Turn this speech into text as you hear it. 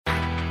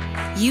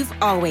You've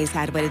always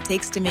had what it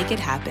takes to make it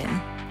happen,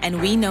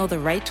 and we know the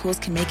right tools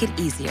can make it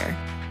easier.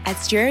 At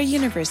Strayer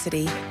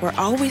University, we're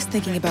always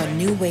thinking about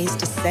new ways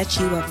to set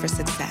you up for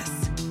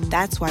success.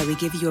 That's why we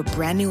give you a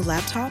brand new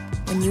laptop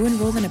when you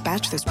enroll in a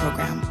bachelor's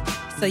program,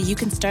 so you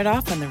can start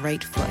off on the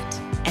right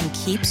foot and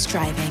keep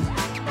striving.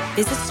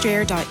 Visit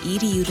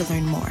strayer.edu to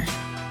learn more.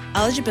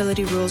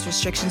 Eligibility rules,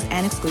 restrictions,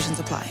 and exclusions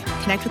apply.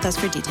 Connect with us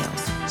for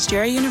details.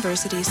 Strayer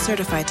University is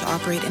certified to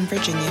operate in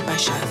Virginia by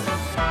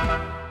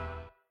Chev.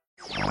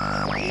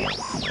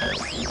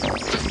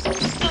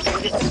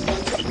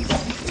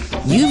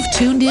 You've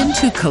tuned in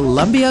to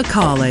Columbia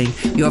Calling,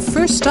 your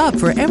first stop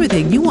for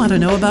everything you want to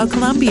know about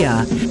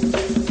Colombia.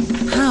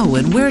 How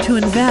and where to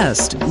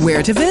invest,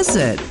 where to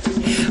visit.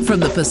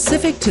 From the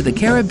Pacific to the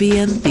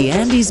Caribbean, the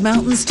Andes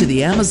Mountains to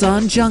the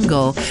Amazon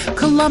jungle,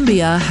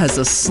 Colombia has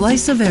a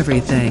slice of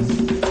everything.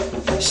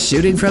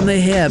 Shooting from the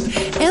hip,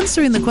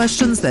 answering the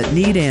questions that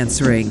need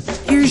answering.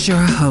 Here's your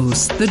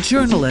host, the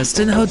journalist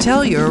and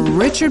hotelier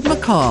Richard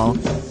McCall,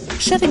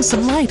 shedding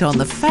some light on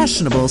the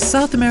fashionable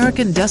South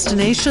American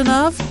destination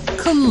of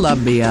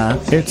Colombia.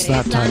 It's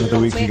that time of the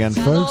week again,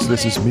 folks.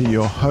 This is me,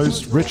 your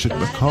host, Richard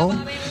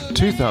McCall,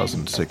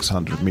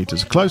 2,600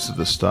 meters close to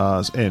the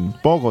stars in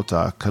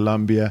Bogota,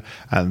 Colombia,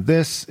 and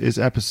this is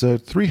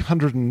episode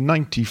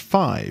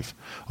 395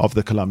 of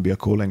the Colombia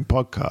Calling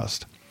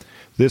podcast.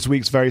 This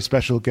week's very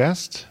special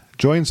guest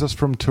joins us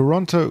from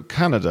Toronto,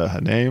 Canada.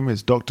 Her name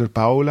is Dr.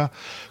 Paola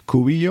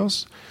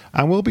Cubillos,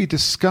 and we'll be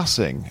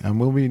discussing and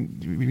we'll be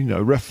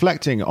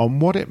reflecting on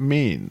what it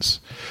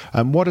means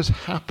and what has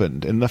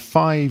happened in the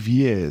 5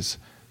 years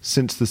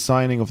since the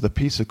signing of the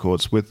peace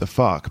accords with the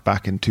FARC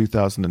back in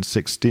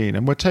 2016.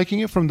 And we're taking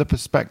it from the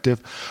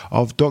perspective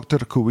of Dr.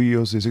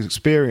 Cubillos'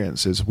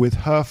 experiences with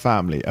her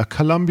family, a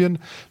Colombian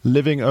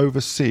living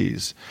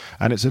overseas.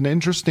 And it's an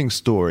interesting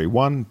story,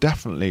 one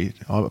definitely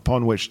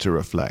upon which to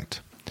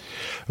reflect.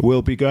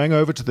 We'll be going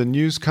over to the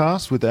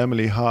newscast with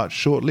Emily Hart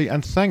shortly,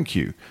 and thank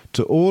you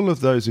to all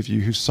of those of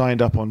you who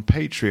signed up on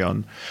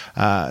Patreon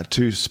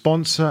to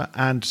sponsor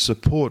and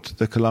support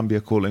the Colombia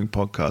Calling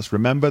podcast.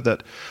 Remember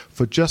that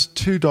for just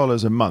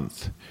 $2 a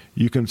month,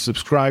 you can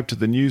subscribe to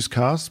the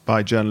newscast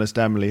by journalist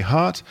Emily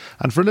Hart,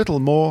 and for a little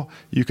more,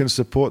 you can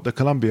support the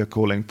Colombia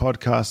Calling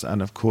podcast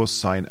and, of course,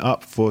 sign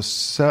up for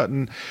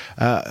certain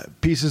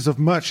pieces of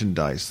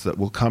merchandise that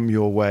will come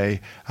your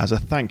way as a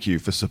thank you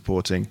for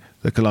supporting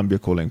the Colombia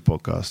Calling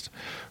podcast.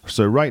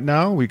 So right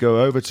now, we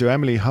go over to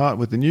Emily Hart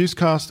with the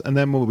newscast, and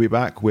then we'll be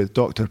back with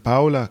Dr.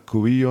 Paola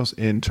Cubillos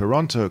in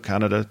Toronto,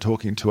 Canada,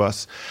 talking to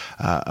us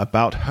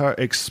about her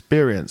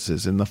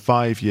experiences in the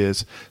 5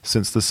 years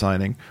since the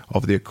signing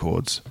of the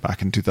Accords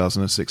back in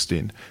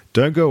 2016.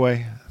 Don't go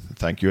away.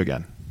 Thank you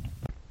again.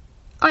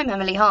 I'm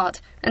Emily Hart,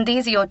 and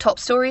these are your top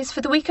stories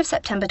for the week of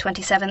September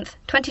 27th,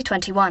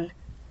 2021.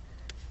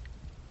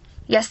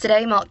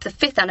 Yesterday marked the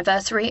 5th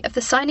anniversary of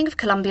the signing of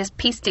Colombia's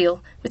peace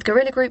deal with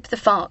guerrilla group the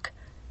FARC.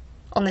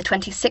 On the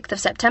 26th of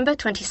September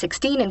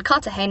 2016 in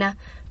Cartagena,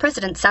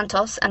 President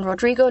Santos and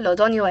Rodrigo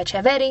Londoño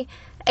Echeverri,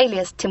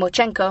 alias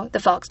Timochenko, the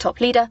FARC's top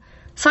leader,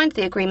 signed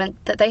the agreement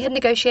that they had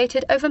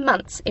negotiated over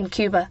months in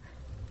Cuba.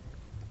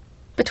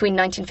 Between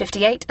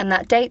 1958 and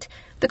that date,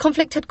 the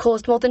conflict had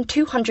caused more than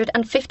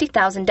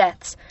 250,000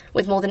 deaths,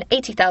 with more than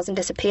 80,000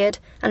 disappeared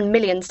and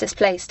millions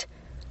displaced.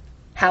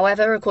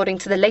 However, according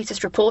to the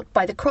latest report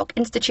by the Kroc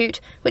Institute,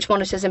 which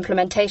monitors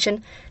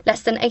implementation,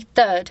 less than a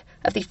third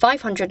of the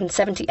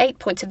 578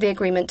 points of the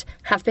agreement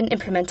have been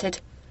implemented.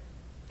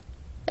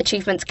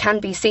 Achievements can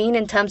be seen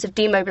in terms of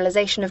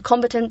demobilization of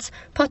combatants,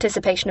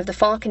 participation of the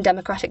FARC in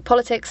democratic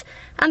politics,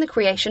 and the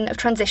creation of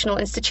transitional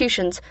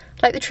institutions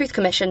like the Truth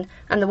Commission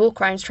and the War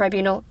Crimes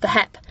Tribunal, the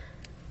HEP.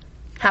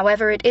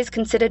 However, it is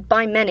considered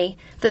by many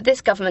that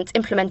this government's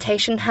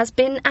implementation has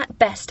been at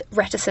best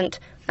reticent,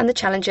 and the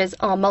challenges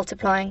are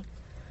multiplying.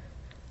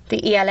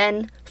 The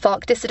ELN,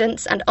 FARC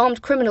dissidents and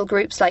armed criminal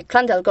groups like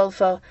Clan del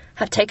Golfo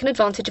have taken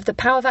advantage of the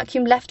power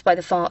vacuum left by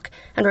the FARC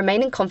and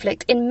remain in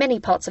conflict in many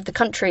parts of the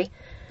country,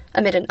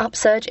 amid an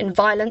upsurge in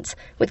violence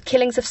with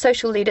killings of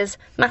social leaders,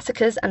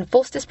 massacres and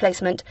forced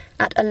displacement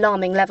at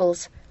alarming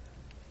levels.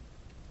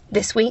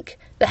 This week,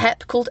 the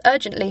HEP called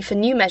urgently for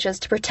new measures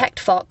to protect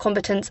FARC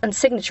combatants and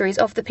signatories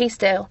of the peace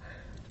deal,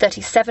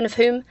 37 of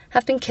whom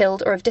have been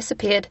killed or have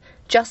disappeared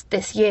just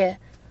this year.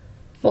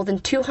 More than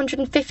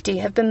 250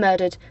 have been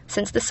murdered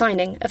since the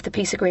signing of the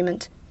peace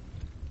agreement.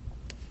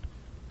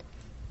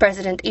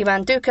 President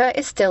Ivan Duque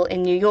is still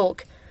in New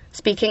York,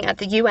 speaking at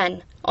the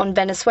UN on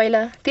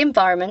Venezuela, the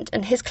environment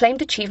and his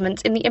claimed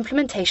achievements in the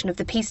implementation of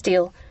the peace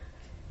deal.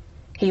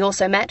 He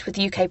also met with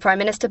UK Prime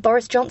Minister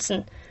Boris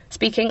Johnson,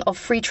 speaking of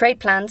free trade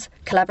plans,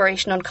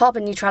 collaboration on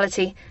carbon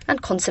neutrality and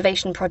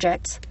conservation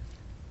projects.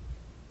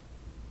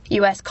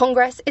 US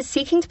Congress is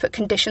seeking to put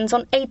conditions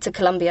on aid to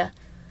Colombia.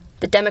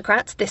 The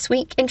Democrats this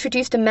week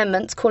introduced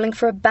amendments calling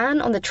for a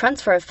ban on the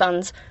transfer of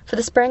funds for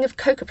the spraying of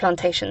coca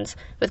plantations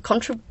with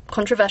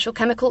controversial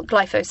chemical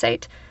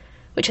glyphosate,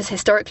 which has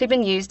historically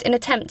been used in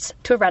attempts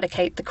to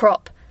eradicate the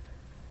crop.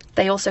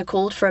 They also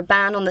called for a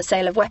ban on the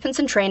sale of weapons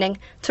and training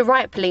to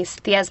riot police,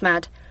 the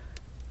ESMAD.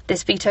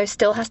 This veto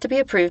still has to be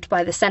approved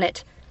by the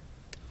Senate.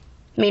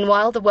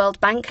 Meanwhile, the World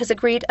Bank has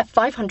agreed a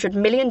 $500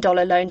 million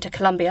loan to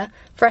Colombia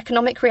for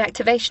economic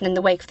reactivation in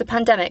the wake of the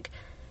pandemic.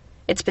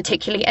 It's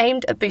particularly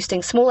aimed at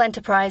boosting small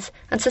enterprise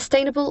and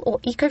sustainable or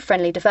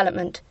eco-friendly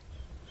development.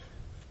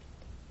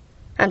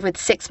 And with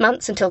 6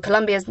 months until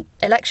Colombia's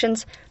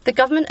elections, the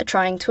government are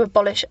trying to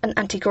abolish an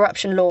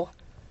anti-corruption law.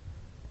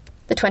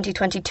 The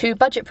 2022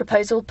 budget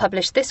proposal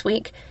published this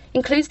week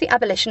includes the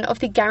abolition of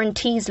the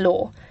Guarantees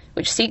Law,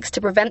 which seeks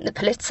to prevent the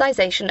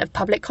politicisation of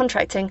public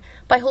contracting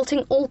by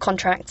halting all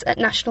contracts at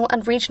national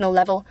and regional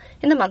level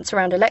in the months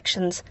around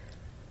elections.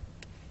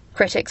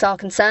 Critics are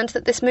concerned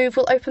that this move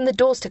will open the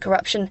doors to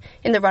corruption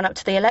in the run-up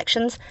to the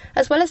elections,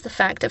 as well as the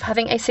fact of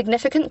having a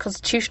significant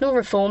constitutional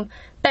reform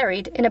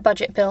buried in a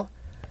budget bill.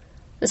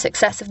 The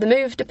success of the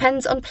move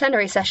depends on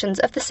plenary sessions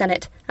of the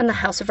Senate and the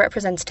House of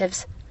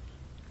Representatives.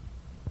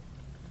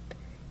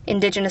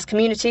 Indigenous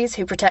communities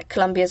who protect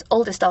Colombia's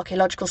oldest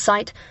archaeological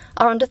site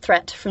are under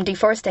threat from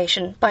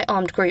deforestation by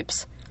armed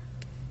groups.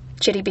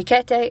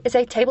 Chiribiquete is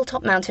a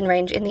tabletop mountain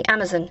range in the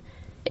Amazon.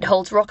 It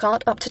holds rock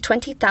art up to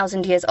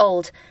 20,000 years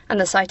old, and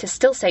the site is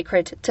still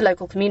sacred to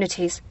local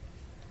communities.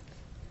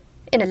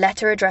 In a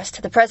letter addressed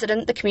to the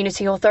president, the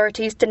community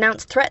authorities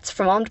denounced threats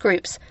from armed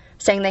groups,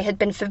 saying they had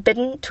been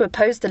forbidden to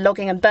oppose the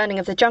logging and burning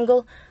of the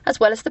jungle, as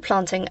well as the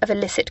planting of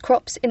illicit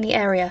crops in the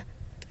area.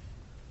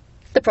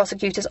 The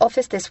prosecutor's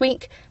office this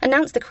week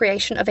announced the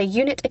creation of a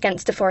unit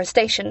against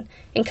deforestation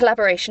in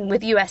collaboration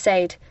with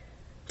USAID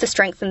to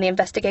strengthen the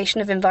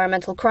investigation of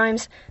environmental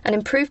crimes and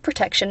improve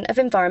protection of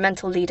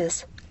environmental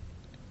leaders.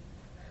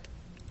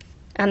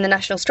 And the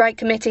National Strike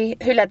Committee,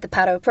 who led the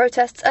Paro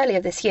protests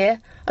earlier this year,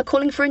 are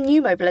calling for a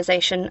new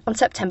mobilisation on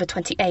September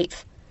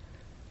 28th.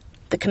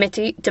 The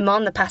committee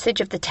demand the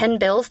passage of the 10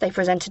 bills they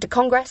presented to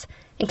Congress,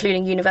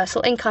 including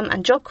universal income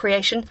and job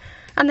creation,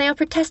 and they are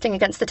protesting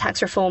against the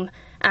tax reform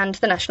and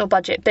the national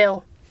budget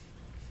bill.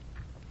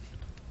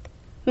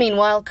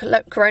 Meanwhile,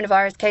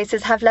 coronavirus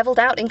cases have levelled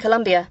out in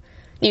Colombia.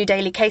 New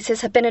daily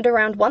cases have been at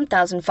around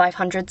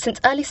 1,500 since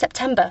early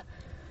September.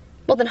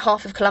 More than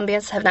half of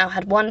Colombians have now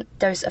had one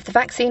dose of the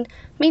vaccine,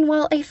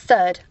 meanwhile a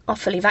third are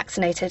fully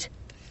vaccinated.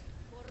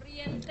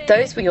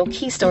 Those were your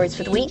key stories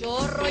for the week.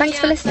 Thanks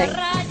for listening.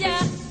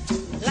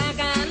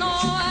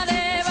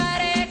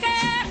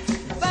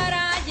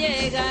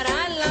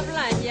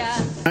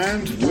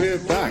 And we're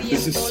back.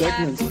 This is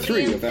segment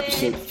 3 of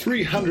episode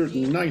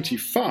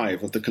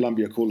 395 of the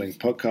Colombia Calling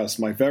podcast.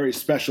 My very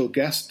special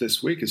guest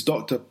this week is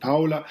Dr.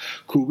 Paula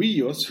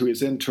Cubillos, who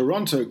is in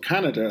Toronto,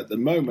 Canada at the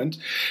moment.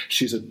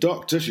 She's a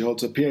doctor. She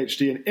holds a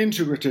PhD in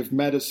integrative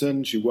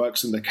medicine. She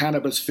works in the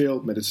cannabis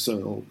field,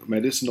 medicinal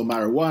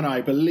marijuana,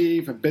 I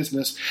believe, and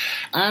business.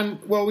 And,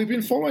 well, we've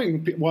been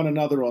following one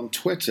another on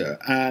Twitter,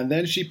 and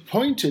then she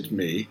pointed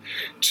me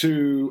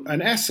to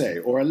an essay,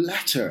 or a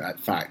letter, in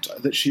fact,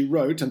 that she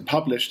wrote and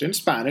published in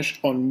Spanish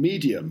on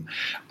Medium.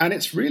 And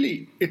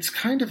it's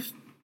kind of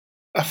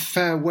a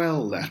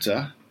farewell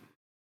letter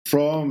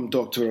from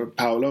Dr.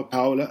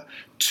 Paula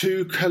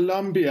to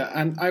Colombia.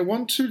 And I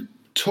want to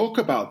talk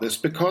about this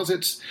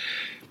because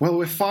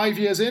we're 5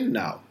 years in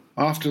now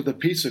after the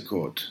peace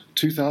accord,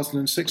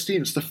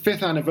 2016. It's the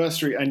 5th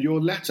anniversary, and your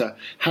letter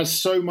has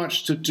so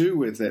much to do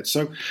with it.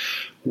 So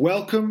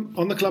welcome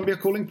on the Colombia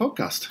Calling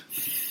podcast.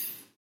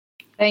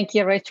 Thank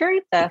you,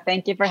 Richard.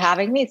 Thank you for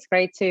having me. It's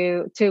great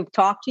to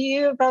talk to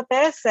you about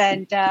this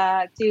and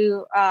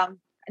to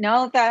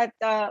know that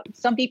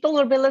some people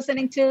will be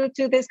listening to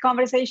this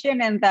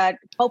conversation and that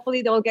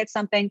hopefully they'll get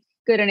something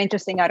good and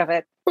interesting out of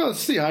it. Well,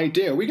 it's the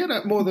idea. We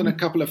get more than a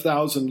couple of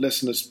thousand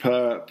listeners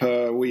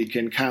per week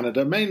in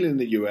Canada, mainly in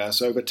the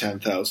US, over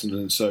 10,000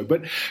 and so.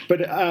 But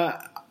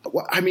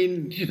I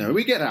mean,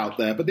 we get out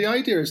there, but the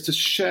idea is to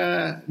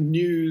share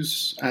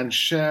news and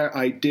share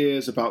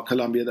ideas about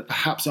Colombia that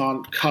perhaps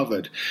aren't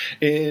covered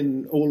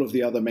in all of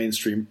the other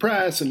mainstream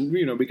press. And,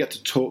 we get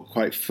to talk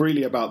quite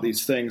freely about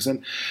these things.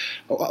 And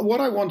what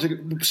I want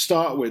to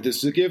start with is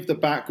to give the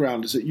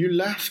background is that you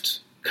left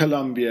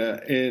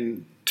Colombia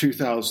in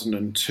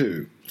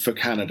 2002 for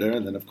Canada,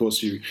 and then of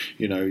course you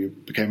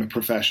became a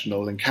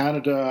professional in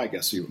Canada. I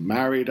guess you were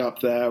married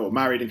up there or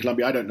married in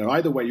Colombia. I don't know.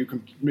 Either way,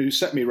 you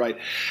set me right.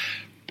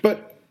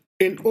 But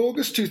in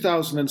August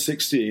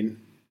 2016,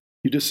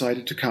 you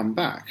decided to come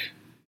back.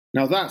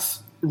 Now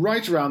that's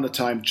right around the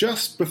time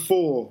just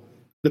before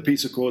the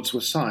peace accords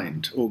were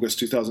signed, August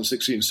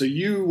 2016. So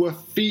you were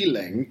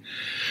feeling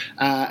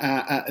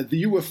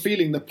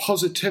the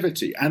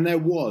positivity, and there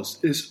was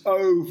this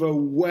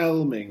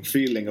overwhelming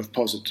feeling of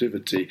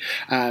positivity.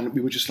 And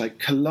we were just like,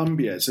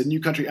 Colombia, it's a new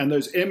country. And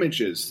those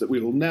images that we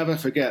will never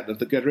forget of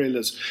the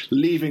guerrillas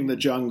leaving the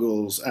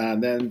jungles,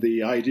 and then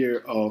the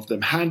idea of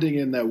them handing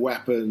in their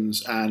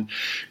weapons, and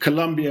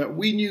Colombia,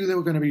 we knew there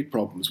were going to be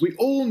problems. We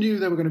all knew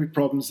there were going to be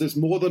problems. There's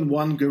more than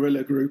one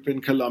guerrilla group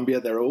in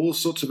Colombia. There are all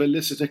sorts of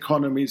illicit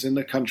economies in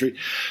the country,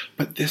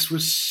 but this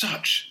was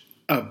such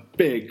a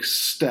big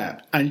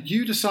step. And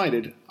you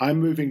decided,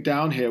 I'm moving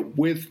down here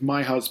with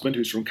my husband,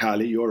 who's from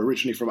Cali. You're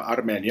originally from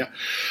Armenia.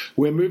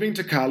 We're moving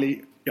to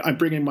Cali. I'm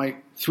bringing my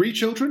 3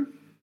 children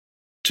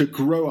to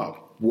grow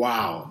up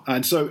Wow.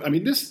 And so, I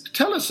mean,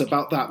 tell us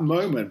about that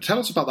moment. Tell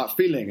us about that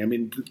feeling. I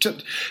mean,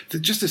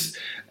 just this,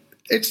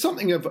 it's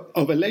something of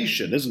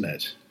elation, isn't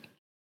it?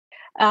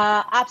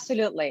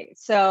 Absolutely.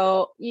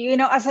 So,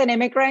 as an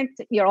immigrant,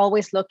 you're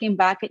always looking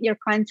back at your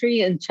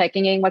country and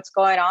checking in what's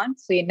going on.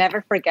 So you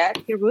never forget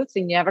your roots,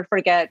 and you never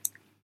forget,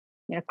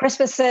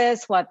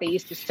 Christmases, what they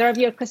used to serve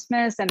you at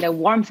Christmas, and the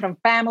warmth from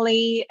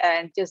family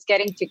and just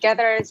getting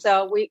together.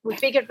 So we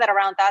figured that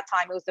around that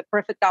time, it was the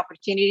perfect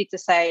opportunity to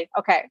say,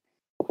 okay,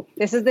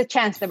 this is the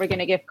chance that we're going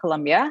to give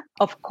Colombia.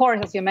 Of course,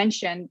 as you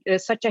mentioned,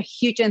 there's such a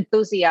huge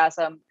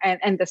enthusiasm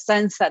and the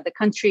sense that the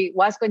country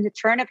was going to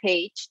turn a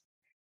page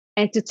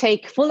and to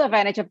take full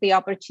advantage of the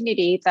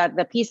opportunity that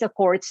the peace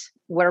accords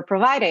were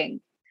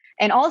providing.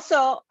 And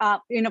also,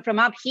 from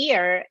up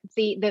here,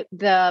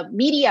 the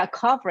media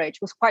coverage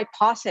was quite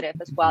positive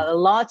as well.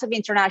 Lots of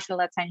international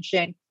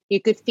attention.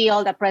 You could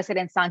feel that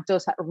President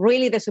Santos had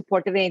really the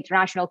support of the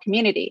international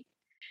community.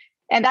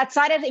 And that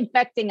started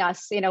infecting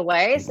us in a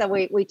way. So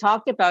we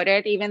talked about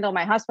it, even though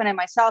my husband and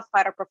myself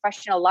had our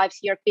professional lives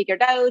here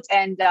figured out.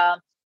 And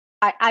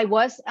I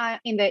was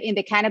in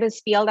the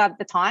cannabis field at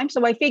the time.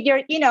 So I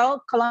figured,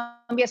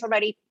 Colombia is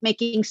already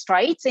making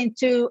strides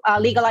into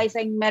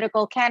legalizing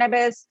medical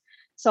cannabis.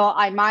 So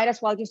I might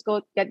as well just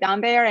go get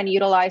down there and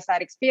utilize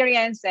that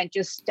experience and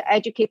just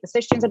educate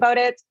physicians about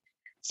it.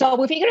 So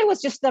we figured it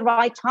was just the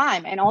right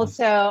time. And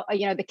also,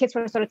 the kids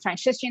were sort of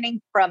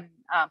transitioning from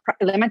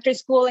elementary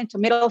school into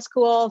middle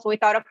school. So we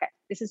thought, okay,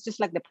 this is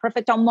just like the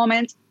perfect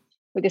moment.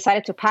 We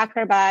decided to pack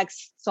our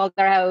bags, sold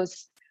our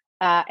house,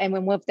 and we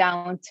moved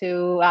down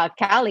to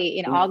Cali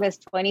in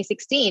August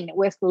 2016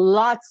 with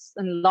lots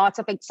and lots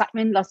of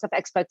excitement, lots of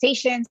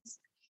expectations.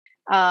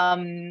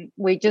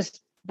 We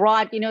just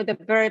brought, the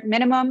bare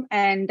minimum,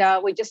 and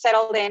we just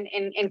settled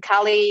in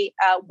Cali,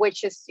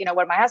 which is,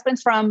 where my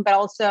husband's from. But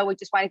also, we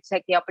just wanted to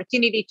take the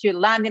opportunity to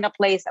land in a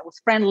place that was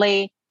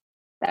friendly,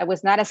 that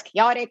was not as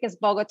chaotic as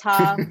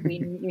Bogota. we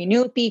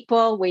knew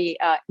people, we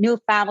knew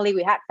family,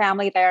 we had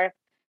family there.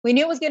 We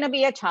knew it was going to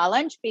be a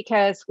challenge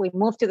because we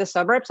moved to the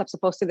suburbs as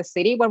opposed to the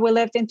city where we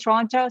lived in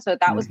Toronto. So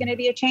that was going to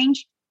be a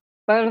change.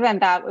 But other than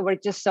that, we were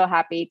just so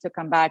happy to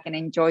come back and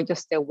enjoy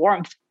just the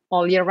warmth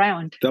all year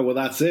round. Well,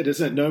 that's it,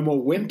 isn't it? No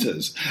more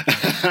winters.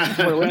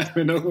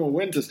 No more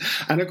winters.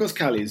 And of course,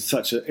 Cali is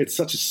such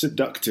a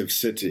seductive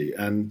city,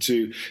 and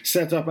to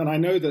set up. And I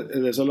know that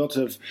there's a lot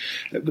of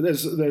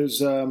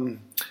there's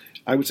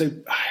I would say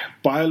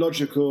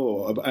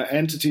biological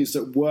entities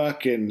that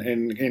work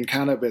in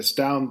cannabis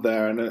down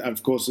there, and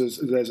of course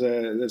there's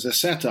a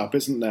setup,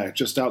 isn't there,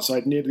 just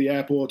outside near the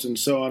airport and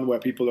so on, where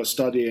people are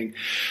studying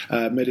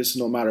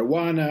medicinal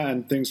marijuana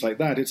and things like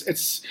that.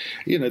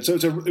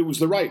 It was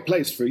the right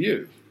place for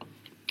you.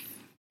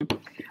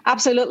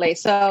 Absolutely.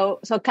 So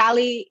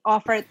Cali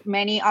offered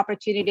many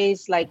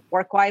opportunities, like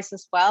work-wise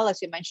as well.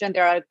 As you mentioned,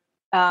 there are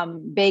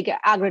big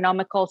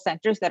agronomical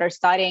centers that are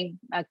studying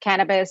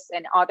cannabis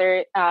and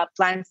other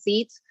plant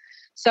seeds.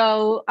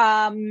 So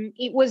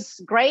it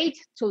was great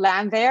to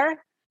land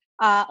there.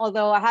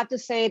 Although I have to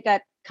say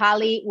that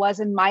Cali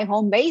wasn't my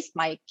home base.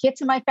 My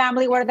kids and my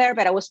family were there,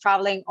 but I was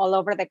traveling all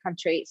over the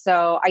country.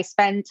 So I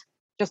spent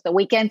just the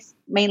weekends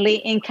mainly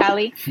in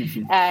Cali,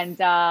 and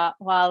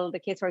while the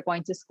kids were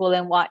going to school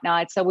and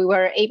whatnot. So we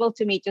were able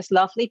to meet just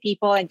lovely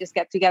people and just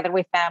get together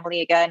with family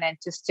again, and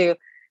just to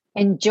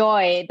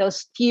enjoy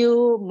those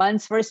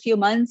first few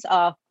months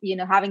of,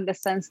 having the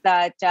sense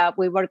that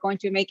we were going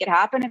to make it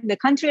happen, and the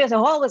country as a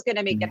whole was going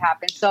to make it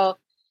happen. So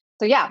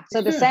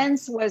the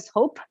sense was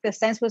hope. The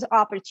sense was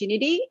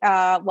opportunity,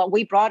 what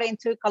we brought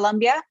into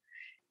Colombia.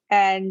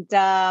 And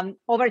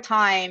over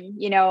time,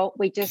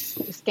 we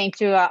just came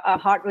to a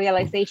hard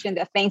realization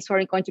that things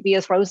weren't going to be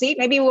as rosy.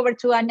 Maybe we were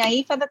too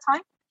naive at the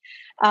time.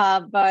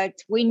 But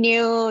we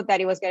knew that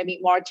it was going to be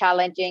more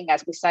challenging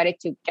as we started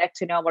to get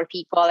to know more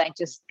people and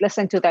just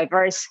listen to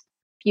diverse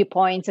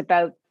viewpoints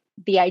about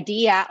the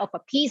idea of a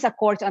peace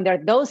accord under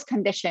those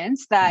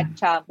conditions that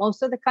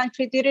most of the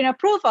country didn't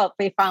approve of.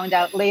 We found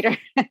out later.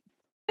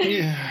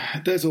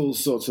 Yeah, there's all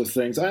sorts of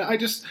things. I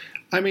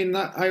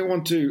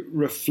want to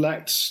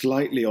reflect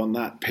slightly on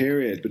that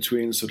period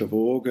between sort of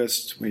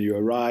August when you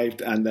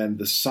arrived and then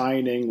the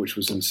signing, which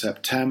was in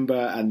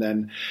September, and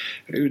then,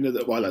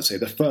 let's say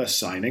the first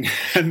signing,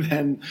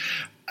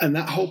 and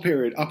that whole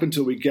period up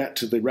until we get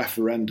to the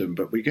referendum.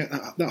 But we get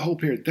that whole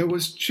period. There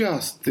was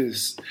just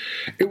this.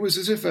 It was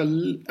as if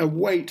a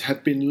weight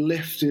had been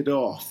lifted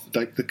off,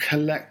 like the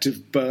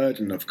collective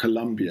burden of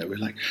Colombia. We're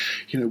like,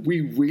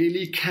 we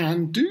really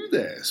can do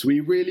this.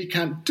 We really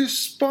can,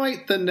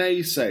 despite the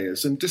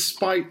naysayers and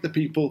despite the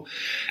people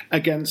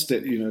against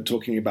it.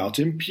 Talking about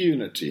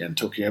impunity and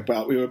talking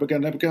about we were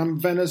going to become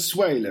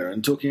Venezuela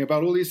and talking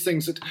about all these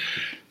things that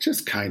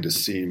just kind of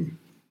seem.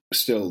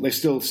 They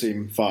still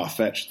seem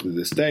far-fetched to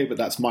this day, but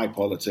that's my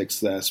politics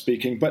there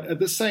speaking. But at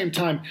the same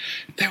time,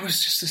 there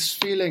was just this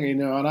feeling,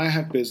 and I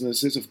have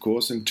businesses, of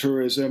course, in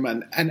tourism,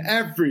 and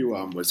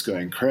everyone was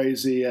going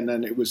crazy. And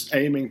then it was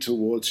aiming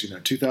towards,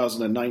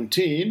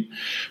 2019,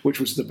 which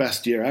was the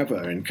best year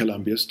ever in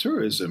Colombia's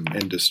tourism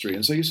industry.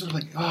 And so you're sort of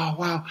like, oh,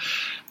 wow.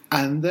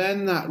 And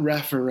then that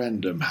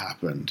referendum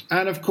happened.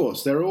 And of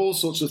course, there are all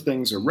sorts of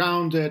things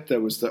around it.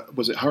 There was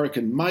it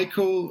Hurricane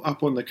Michael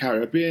up on the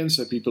Caribbean,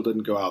 so people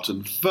didn't go out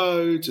and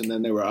vote. And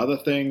then there were other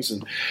things.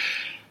 And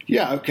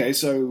yeah, okay,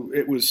 so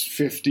it was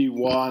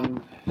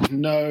 51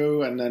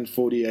 no, and then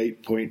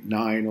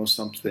 48.9 or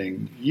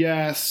something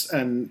yes.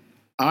 And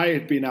I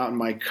had been out in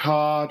my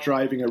car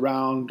driving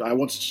around. I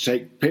wanted to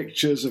take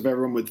pictures of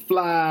everyone with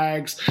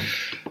flags.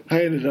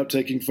 I ended up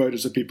taking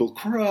photos of people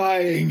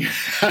crying.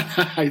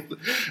 I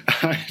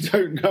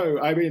don't know.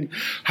 I mean,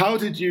 how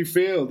did you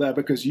feel there?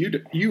 Because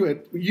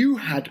you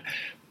had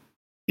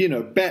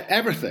bet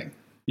everything.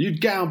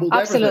 You'd gambled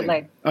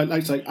Absolutely. everything.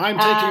 It's like, I'm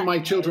taking my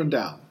children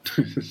down.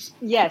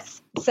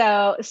 Yes.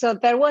 So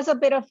there was a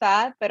bit of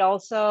that, but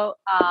also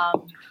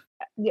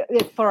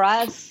for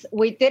us,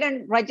 we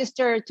didn't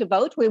register to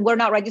vote. We were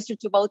not registered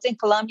to vote in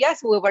Colombia.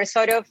 So we were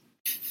sort of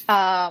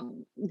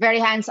very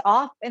hands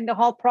off in the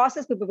whole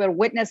process. We were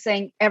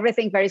witnessing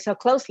everything very so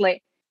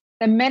closely.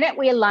 The minute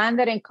we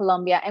landed in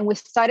Colombia and we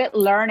started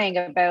learning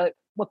about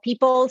what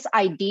people's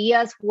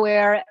ideas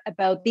were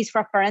about this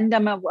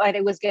referendum and what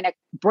it was going to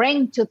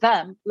bring to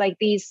them, like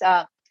these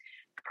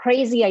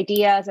crazy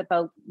ideas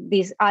about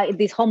this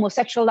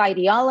homosexual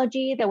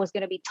ideology that was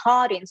going to be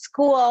taught in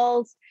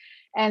schools,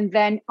 and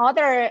then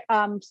other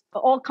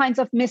all kinds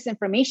of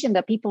misinformation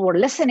that people were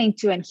listening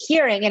to and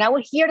hearing. And I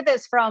would hear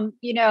this from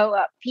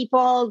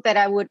people that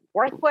I would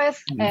work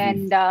with,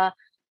 and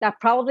that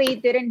probably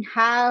didn't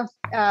have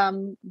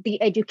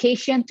the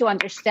education to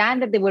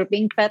understand that they were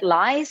being fed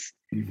lies.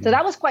 So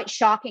that was quite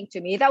shocking to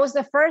me. That was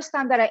the first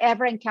time that I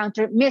ever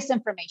encountered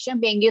misinformation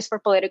being used for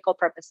political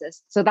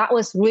purposes. So that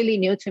was really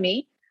new to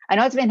me. I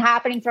know it's been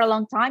happening for a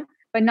long time,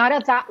 but not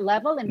at that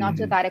level and not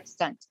to that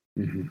extent.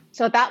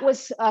 So that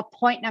was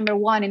point number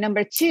one. And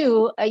number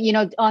two,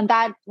 on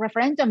that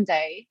referendum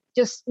day,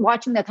 just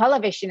watching the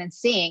television and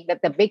seeing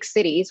that the big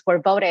cities were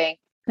voting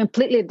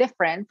completely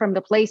different from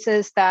the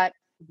places that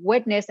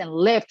witnessed and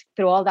lived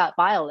through all that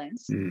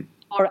violence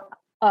for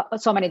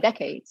so many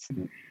decades.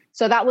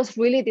 So that was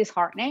really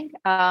disheartening.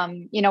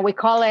 We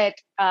call it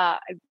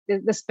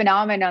this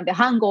phenomenon, the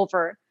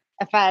hangover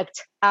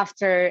effect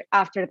after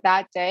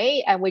that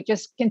day. And we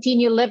just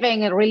continue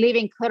living and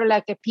reliving kind of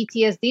like a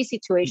PTSD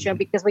situation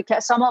because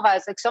some of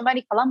us, like so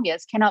many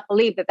Colombians, cannot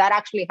believe that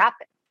actually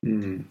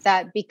happened.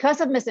 That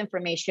because of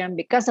misinformation,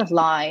 because of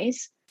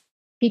lies,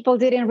 people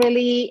didn't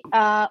really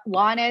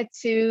wanted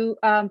to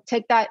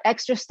take that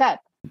extra step.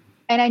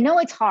 And I know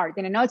it's hard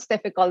and I know it's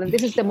difficult. And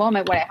this is the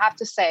moment where I have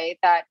to say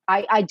that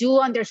I do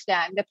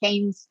understand the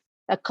pains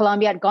that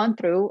Colombia had gone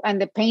through and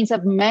the pains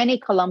of many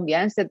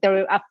Colombians that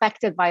they're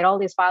affected by all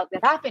this violence,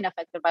 that have been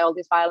affected by all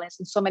this violence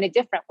in so many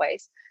different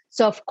ways.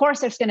 So of course,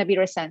 there's going to be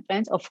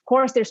resentment. Of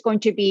course, there's going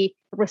to be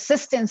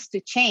resistance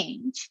to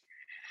change.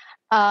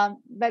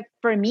 But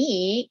for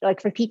me, like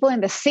for people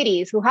in the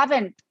cities who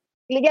haven't,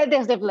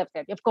 they've lived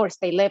it. Of course,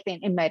 they lived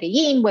in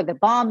Medellin with the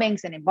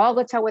bombings and in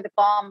Bogota with the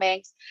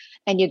bombings.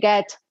 And you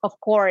get, of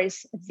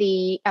course,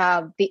 the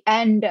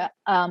end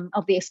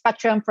of the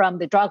spectrum from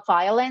the drug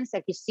violence.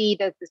 Like you see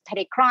the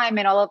petty crime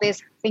and all of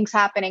these things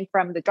happening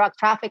from the drug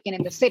trafficking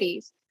in the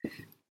cities.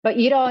 But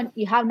you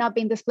have not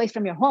been displaced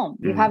from your home.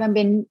 You haven't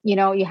been,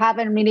 you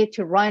haven't needed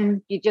to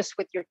run. You just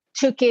with your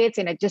two kids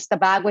in just a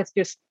bag with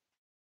just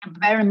a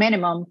very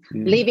minimum,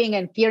 living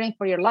and fearing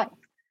for your life.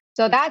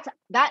 So that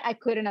I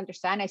couldn't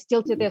understand. I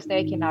still to this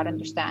day cannot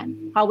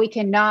understand how we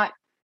cannot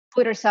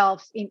put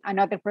ourselves in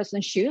another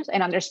person's shoes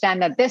and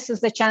understand that this is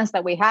the chance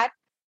that we had.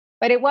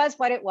 But it was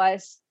what it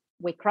was.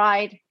 We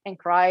cried and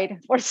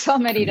cried for so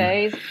many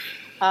days.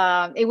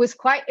 It was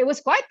quite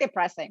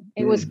depressing.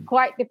 It was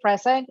quite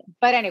depressing.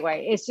 But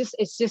anyway, it's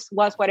just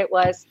was what it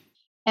was.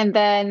 And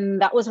then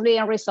that was really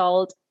a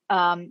result.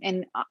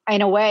 And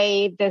in a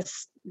way,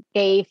 this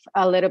gave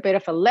a little bit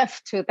of a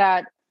lift to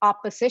that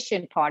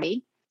opposition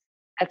party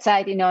that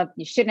said,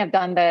 you shouldn't have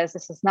done this.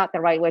 This is not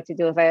the right way to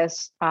do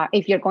this.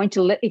 If you're going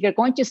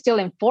to still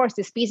enforce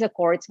these peace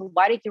accords,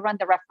 why did you run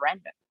the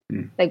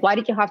referendum? Like, why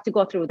did you have to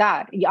go through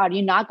that? Are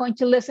you not going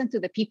to listen to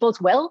the people's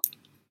will?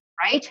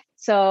 Right.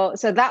 So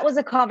that was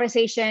a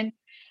conversation.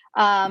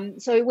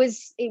 So it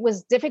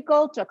was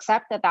difficult to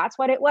accept that that's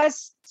what it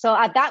was. So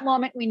at that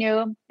moment, we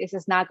knew this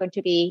is not going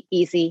to be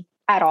easy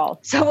at all.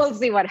 So we'll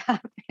see what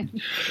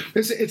happens.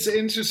 It's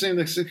interesting.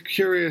 It's a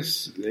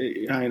curious,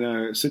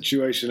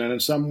 situation.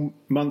 And some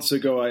months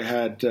ago, I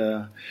had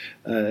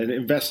an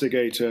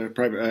investigator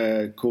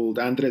called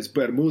Andres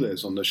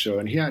Bermudez on the show,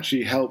 and he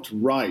actually helped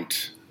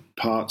write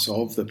parts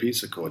of the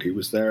peace accord. He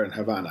was there in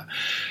Havana.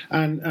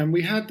 And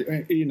we had,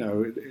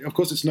 of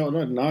course, it's not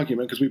an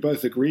argument because we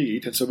both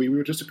agreed. And so we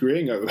were just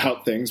agreeing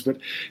about things. But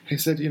he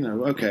said,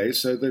 okay,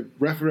 so the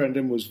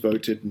referendum was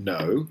voted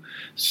no.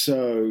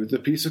 So the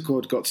peace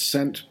accord got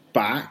sent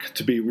back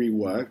to be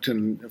reworked.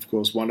 And of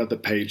course, one of the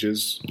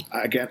pages,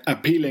 again,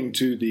 appealing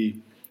to the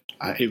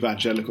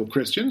evangelical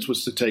Christians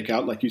was to take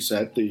out, like you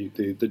said, the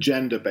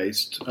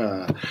gender-based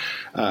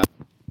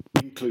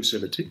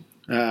inclusivity.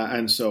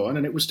 and so on,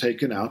 and it was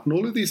taken out, and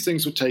all of these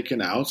things were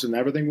taken out, and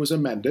everything was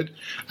amended,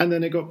 and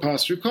then it got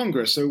passed through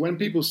Congress. So when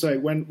people say,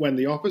 when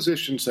the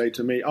opposition say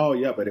to me, "Oh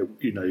yeah, but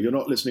you're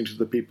not listening to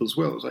the people's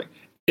will," it's like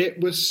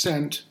it was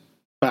sent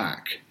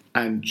back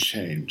and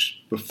changed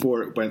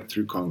before it went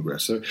through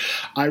Congress. So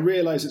I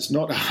realize it's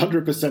not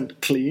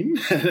 100% clean,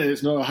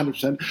 it's not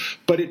 100%,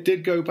 but it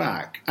did go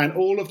back. And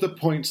all of the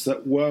points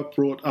that were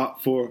brought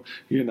up for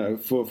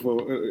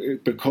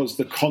because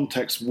the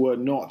context were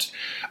not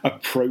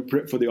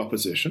appropriate for the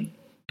opposition,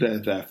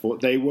 therefore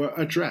they were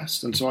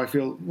addressed. And so I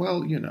feel,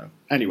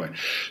 anyway.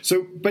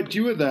 So, but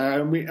you were there,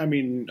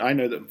 and I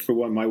know that for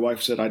one, my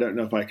wife said, I don't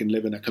know if I can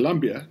live in a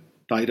Colombia.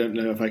 I don't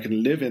know if I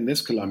can live in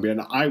this Colombia.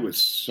 And I was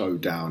so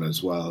down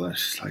as well.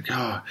 It's just like,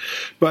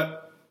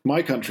 But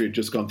my country had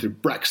just gone through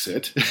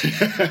Brexit.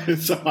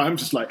 So I'm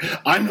just like,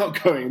 I'm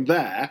not going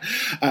there.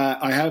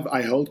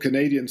 I hold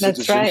Canadian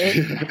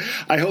citizenship. That's right.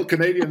 I hold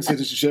Canadian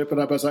citizenship. And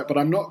I was like, but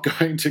I'm not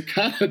going to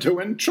Canada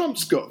when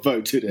Trump's got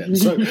voted in.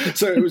 So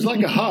it was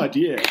like a hard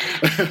year.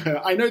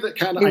 I know that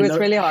Canada... It was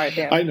really hard,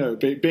 yeah. I know,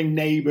 being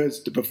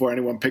neighbors before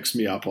anyone picks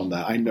me up on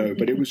that, I know.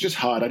 But it was just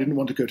hard. I didn't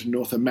want to go to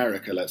North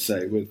America, let's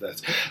say, with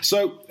this.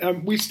 So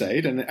we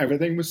stayed, and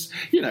everything was,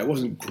 it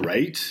wasn't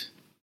great,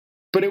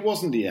 but it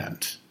wasn't the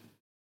end.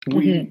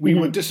 We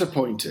were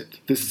disappointed.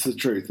 This is the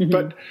truth.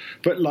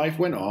 But life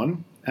went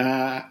on.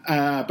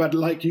 But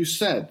like you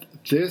said,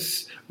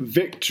 this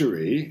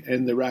victory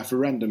in the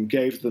referendum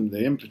gave them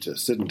the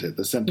impetus, didn't it?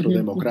 The Centro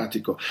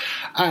Democrático.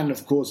 And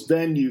of course,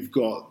 then you've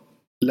got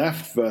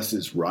left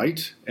versus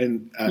right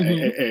in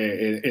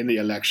the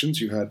elections.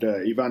 You had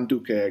Ivan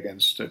Duque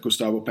against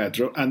Gustavo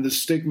Petro, and the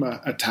stigma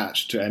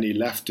attached to any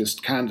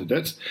leftist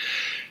candidate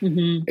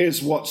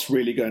is what's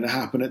really going to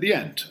happen at the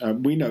end.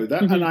 We know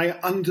that, and I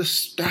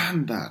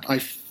understand that. I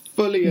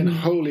fully and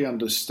wholly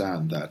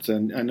understand that,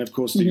 and of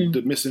course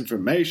the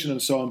misinformation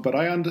and so on. But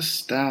I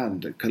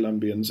understand that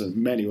Colombians, and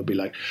many will be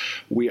like,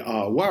 we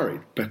are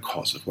worried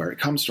because of where it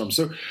comes from.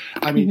 So,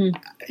 I mean,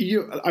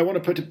 I want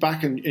to put it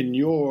back in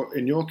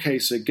your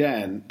case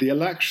again. The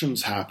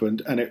elections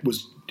happened, and it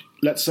was,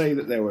 let's say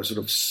that there were sort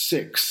of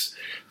 6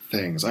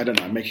 things. I don't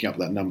know. I'm making up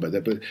that number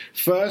there, but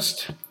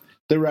first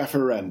the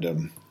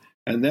referendum.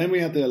 And then we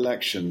had the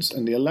elections,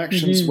 and the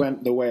elections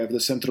went the way of the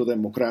Centro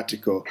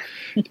Democrático.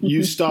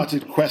 You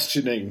started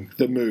questioning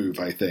the move,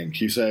 I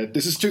think. You said,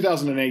 this is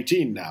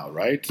 2018 now,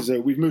 right? So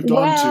we've moved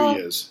on 2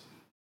 years.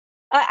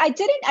 I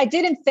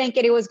didn't think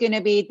it was going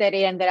to be that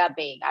it ended up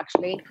being,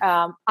 actually.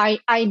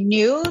 I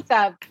knew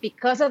that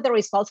because of the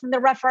results from the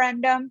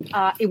referendum,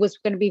 it was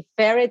going to be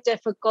very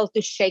difficult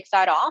to shake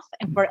that off,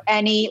 and for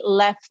any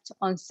left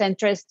on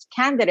centrist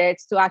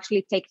candidates to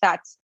actually take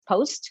that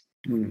post.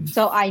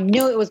 So I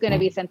knew it was going to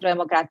be Centro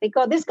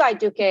Democrático. This guy,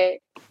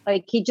 Duque,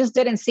 he just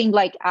didn't seem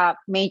like a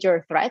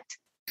major threat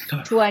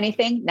to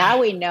anything. Now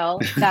we know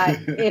that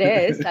it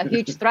is a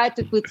huge threat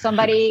to put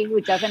somebody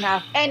who doesn't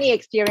have any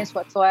experience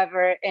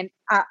whatsoever and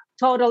a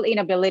total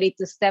inability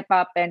to step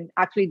up and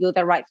actually do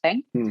the right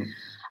thing.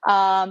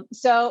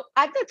 So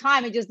at the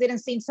time, it just didn't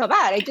seem so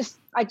bad.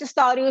 I just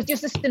thought it was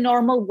just the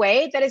normal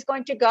way that it's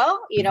going to go.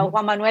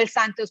 Juan Manuel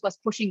Santos was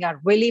pushing a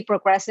really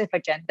progressive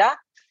agenda.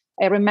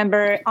 I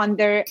remember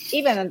under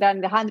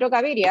Alejandro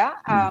Gaviria,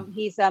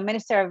 he's a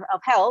minister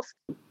of health.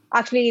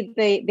 Actually,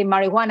 the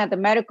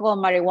medical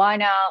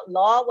marijuana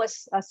law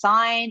was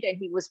signed, and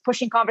he was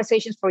pushing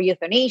conversations for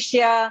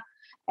euthanasia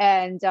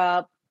and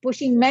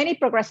pushing many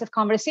progressive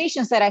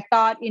conversations that I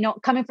thought,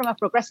 coming from a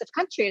progressive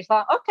country, I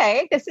thought,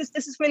 okay, this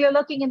is really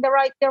looking in the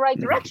right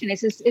direction.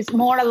 It's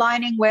more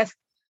aligning with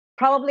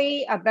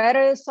probably a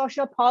better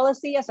social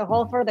policy as a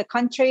whole for the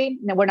country.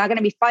 We're not going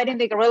to be fighting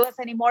the guerrillas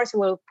anymore. So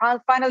we're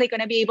finally going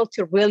to be able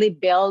to really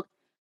build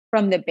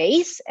from the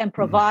base and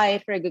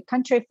provide for a good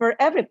country for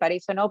everybody.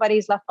 So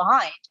nobody's left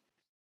behind.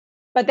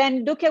 But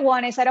then Duque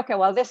won. I said, okay,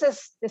 well, this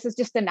is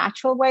just the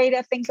natural way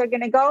that things are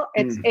going to go.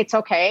 It's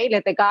okay.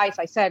 Like the guys,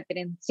 I said,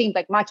 didn't seem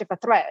like much of a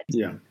threat.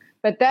 Yeah.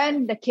 But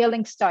then the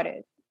killing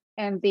started.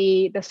 And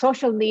the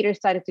social leaders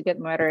started to get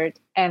murdered.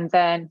 And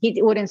then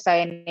he wouldn't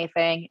say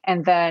anything.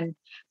 And then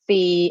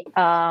the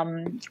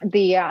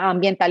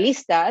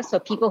ambientalistas, so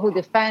people who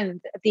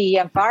defend the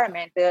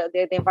environment,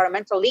 the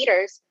environmental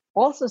leaders,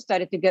 also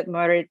started to get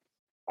murdered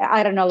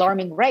at an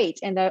alarming rate.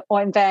 And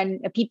then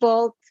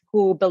people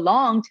who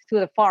belonged to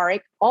the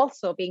FARC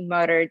also being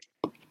murdered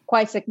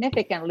quite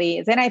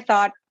significantly. Then I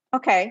thought,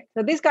 okay,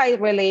 so this guy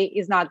really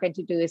is not going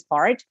to do his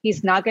part.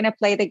 He's not going to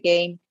play the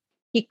game.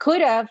 He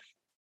could have,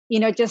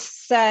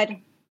 just said,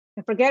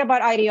 forget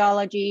about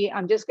ideology.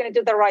 I'm just going to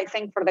do the right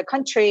thing for the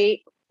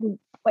country.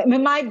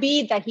 It might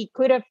be that he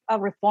could have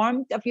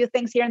reformed a few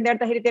things here and there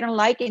that he didn't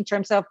like in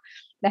terms of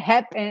the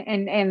HEP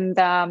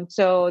and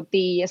so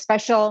the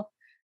special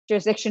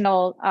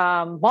jurisdictional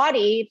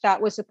body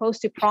that was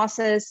supposed to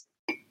process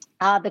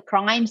the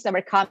crimes that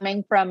were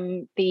coming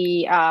from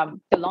the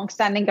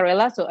long-standing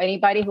guerrilla. So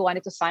anybody who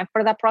wanted to sign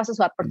for that process,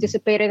 who had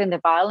participated in the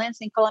violence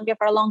in Colombia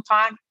for a long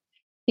time,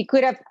 he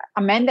could have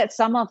amended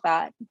some of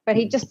that, but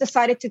he just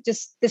decided to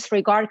just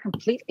disregard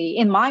completely,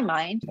 in my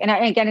mind. And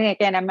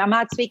again, I'm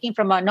not speaking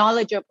from a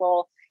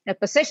knowledgeable a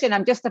physician.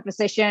 I'm just a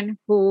physician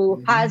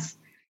who has,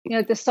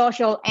 the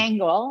social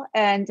angle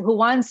and who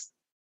wants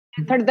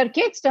for their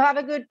kids to have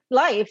a good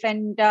life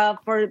and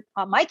for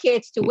my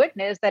kids to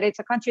witness that it's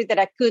a country that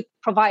I could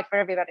provide for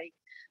everybody.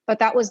 But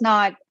that was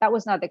not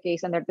the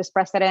case under this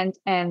president.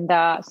 And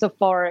so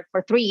for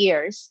 3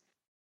 years,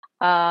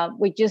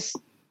 we just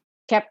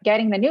kept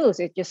getting the news.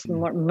 It's just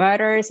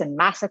murders and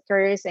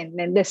massacres and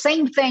then the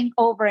same thing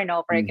over and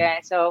over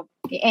again. So,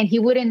 and he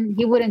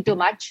wouldn't do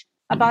much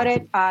about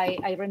it.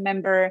 I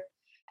remember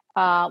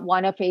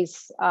one of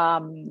his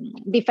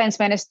defense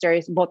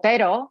ministers,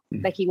 Botero,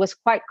 that he was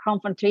quite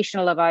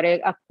confrontational about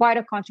it, quite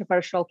a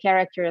controversial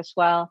character as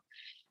well.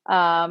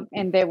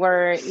 And there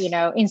were,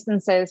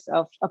 instances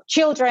of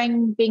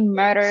children being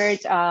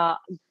murdered,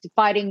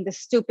 fighting the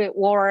stupid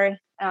war.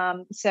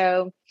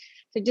 So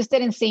it just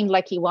didn't seem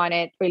like he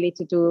wanted really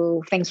to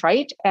do things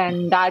right.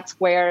 And that's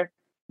where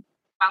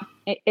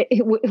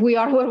we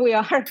are where we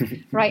are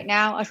right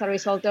now as a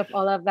result of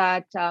all of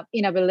that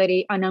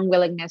inability and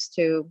unwillingness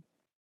to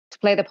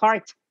play the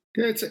part.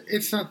 Yeah,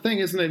 it's that thing,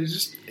 isn't it? It's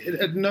just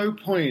at no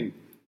point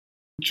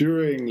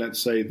during,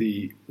 let's say,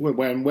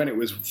 when it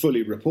was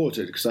fully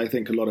reported, because I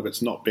think a lot of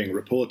it's not being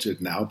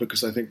reported now,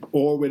 because I think,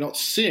 or we're not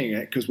seeing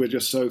it because we're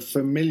just so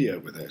familiar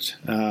with it.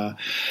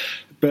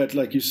 But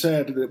like you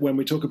said, when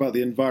we talk about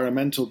the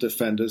environmental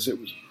defenders, it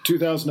was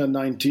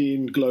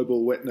 2019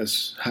 Global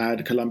Witness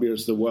had Colombia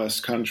as the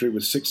worst country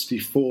with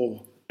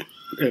 64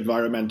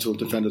 environmental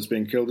defenders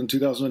being killed. In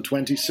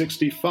 2020,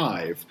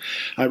 65.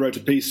 I wrote a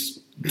piece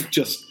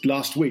just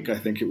last week, I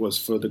think it was,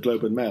 for the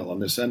Globe and Mail on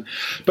this.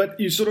 But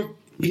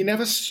he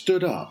never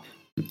stood up.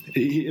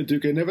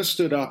 Duque never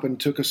stood up and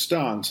took a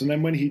stance. And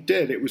then when he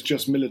did, it was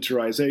just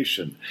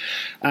militarization.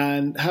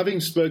 And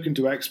having spoken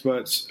to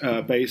experts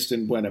based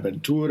in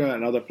Buenaventura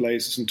and other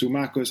places, in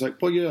Tumaco, it's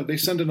like, well, yeah, they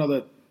send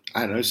another,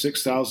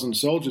 6,000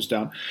 soldiers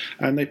down,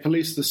 and they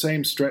police the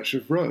same stretch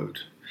of road.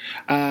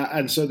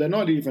 And so they're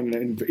not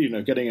even,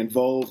 getting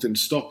involved in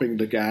stopping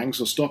the gangs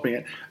or stopping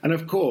it. And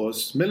of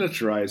course,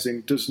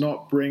 militarizing does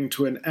not bring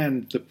to an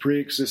end the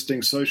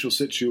pre-existing social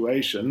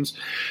situations.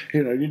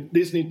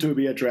 These need to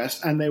be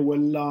addressed, and they were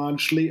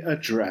largely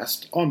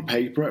addressed on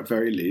paper, at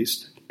very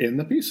least, in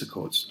the peace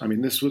accords. I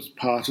mean, this was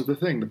part of the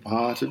thing,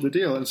 part of the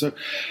deal. And so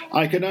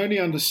I can only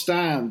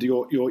understand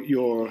your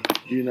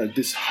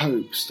this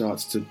hope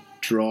starts to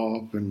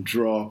drop and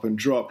drop and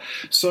drop.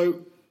 So,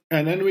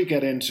 and then we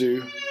get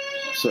into...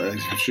 So I'm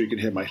sure you can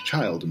hear my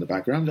child in the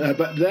background.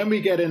 But then we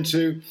get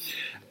into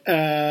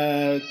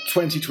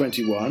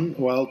 2021.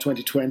 Well,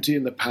 2020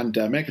 and the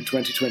pandemic, and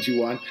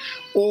 2021.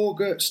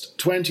 August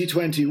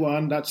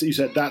 2021, that's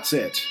it. That's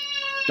it.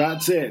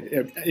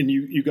 And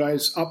you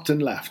guys upped and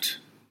left.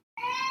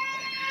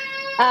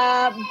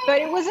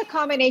 But it was a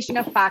combination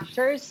of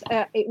factors.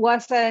 It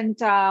wasn't,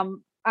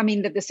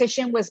 the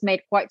decision was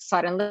made quite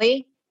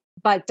suddenly,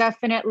 but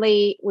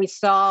definitely we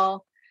saw...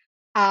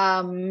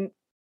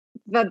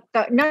 not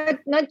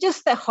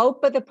just the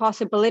hope, but the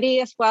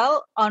possibility as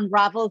well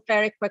unraveled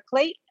very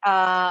quickly.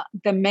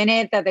 The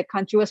minute that the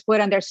country was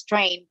put under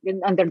strain,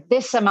 under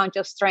this amount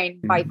of strain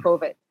by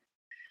COVID.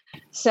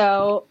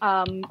 So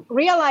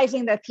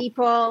realizing that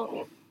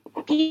people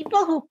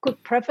who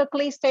could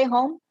perfectly stay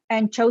home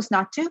and chose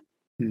not to,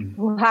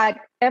 who had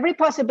every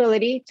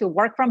possibility to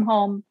work from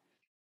home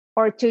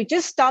or to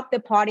just stop the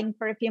potting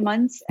for a few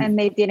months and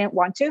they didn't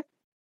want to.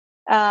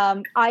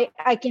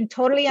 I can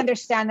totally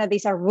understand that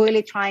these are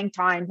really trying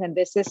times, and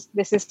this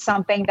is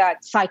something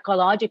that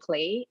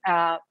psychologically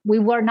we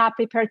were not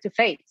prepared to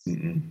face.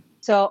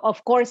 So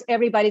of course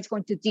everybody's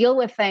going to deal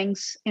with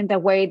things in the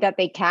way that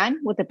they can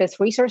with the best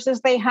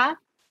resources they have.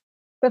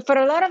 But for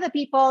a lot of the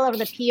people or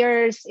the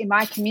peers in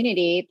my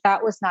community,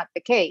 that was not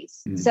the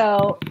case.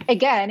 So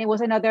again, it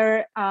was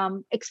another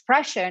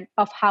expression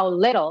of how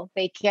little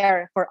they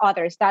care for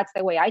others. That's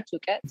the way I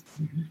took it.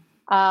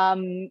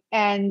 So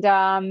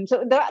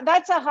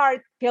that's a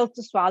hard pill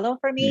to swallow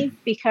for me,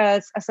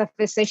 because as a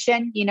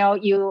physician,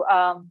 you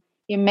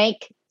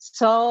make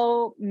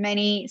so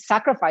many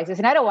sacrifices,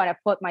 and I don't want to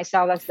put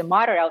myself as the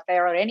martyr out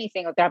there or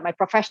anything of that. My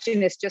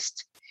profession is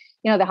just,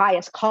 the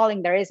highest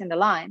calling there is in the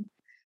line.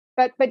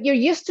 But you're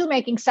used to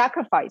making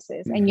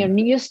sacrifices, and you're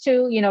used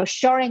to,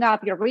 shoring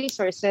up your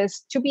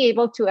resources to be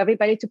able to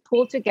everybody to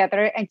pull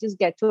together and just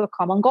get to a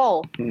common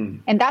goal.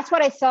 And that's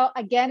what I saw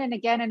again and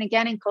again and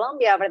again in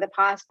Colombia over the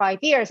past 5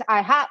 years.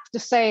 I have to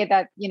say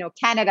that,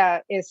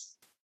 Canada is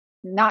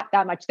not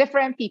that much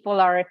different.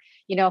 People are,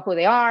 who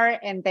they are,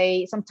 and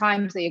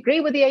sometimes they agree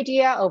with the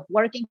idea of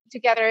working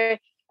together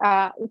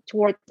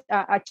toward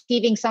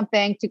achieving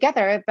something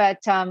together. But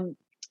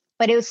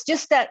it was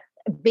just that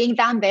being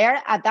down there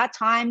at that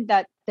time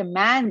that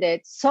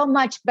demanded so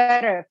much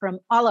better from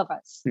all of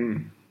us.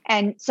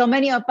 And so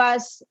many of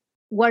us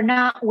were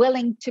not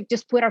willing to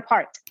just put our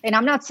part. And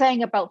I'm not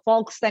saying about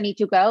folks that need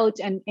to go out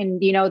and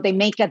they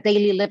make a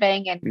daily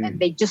living and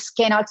they just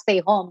cannot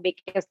stay home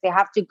because they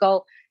have to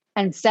go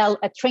and sell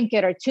a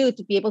trinket or two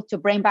to be able to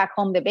bring back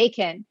home the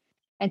bacon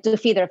and to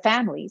feed their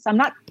families. I'm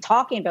not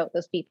talking about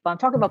those people. I'm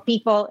talking about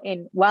people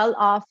in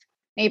well-off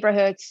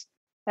neighborhoods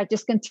that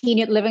just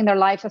continued living their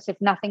life as if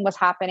nothing was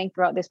happening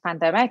throughout this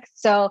pandemic.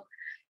 So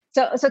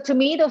to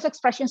me, those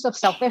expressions of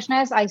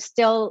selfishness, I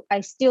still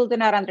do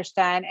not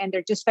understand, and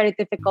they're just very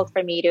difficult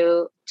for me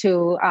to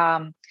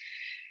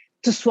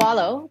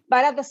swallow.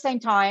 But at the same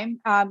time,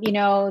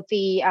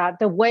 the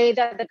way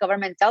that the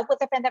government dealt with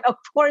the pandemic, of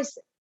course,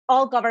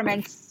 all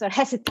governments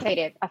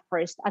hesitated at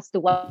first as to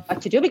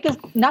what to do, because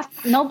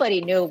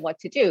nobody knew what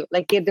to do.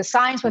 Like the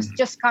science was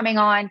just coming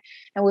on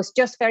and was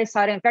just very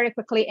sudden, very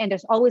quickly. And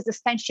there's always this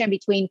tension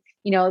between,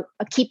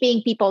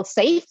 keeping people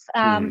safe,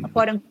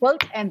 quote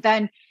unquote, and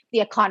then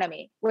the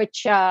economy,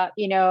 which,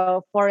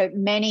 for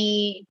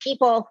many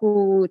people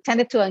who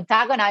tended to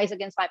antagonize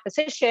against my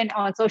position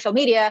on social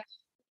media,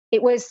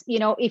 it was,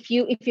 if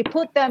you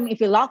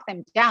lock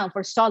them down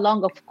for so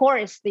long, of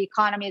course, the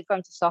economy is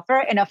going to suffer.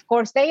 And of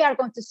course, they are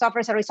going to suffer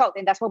as a result.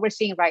 And that's what we're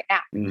seeing right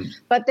now.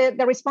 But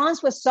the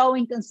response was so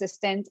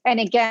inconsistent. And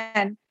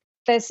again,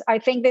 this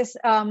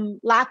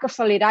lack of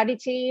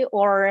solidarity,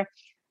 or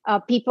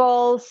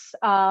people's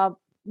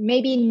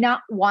maybe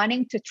not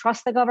wanting to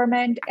trust the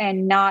government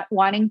and not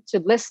wanting to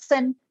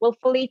listen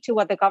willfully to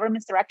what the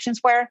government's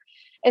directions were,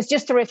 it's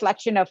just a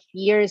reflection of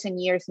years and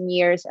years and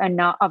years and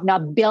not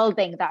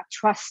building that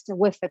trust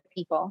with the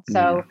people.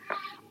 So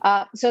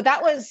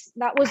that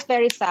was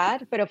very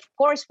sad. But of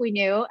course we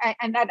knew,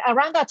 and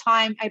around that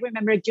time, I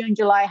remember June,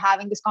 July,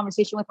 having this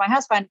conversation with my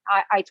husband.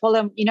 I told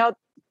him,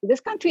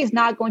 this country is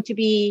not going to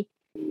be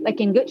like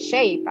in good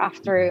shape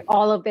after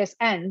all of this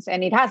ends,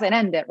 and it hasn't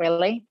ended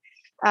really.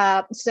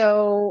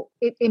 So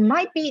it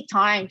might be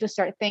time to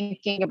start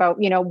thinking about,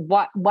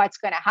 what's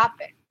going to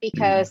happen,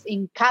 because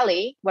in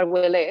Cali, where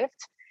we lived,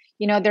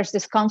 there's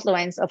this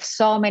confluence of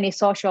so many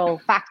social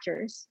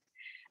factors.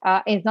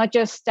 It's not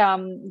just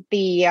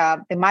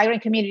the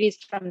migrant communities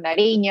from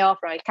Nariño,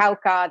 from El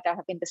Cauca, that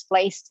have been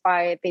displaced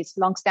by this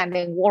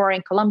longstanding war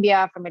in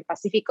Colombia, from El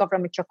Pacifico,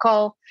 from El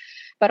Chocó,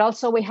 but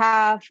also we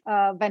have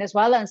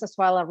Venezuelans as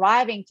well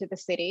arriving to the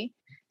city.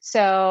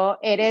 So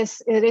it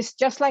is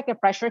just like a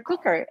pressure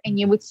cooker, and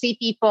you would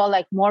see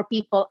more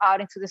people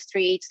out into the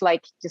streets,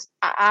 like just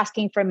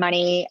asking for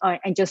money,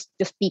 and just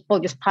people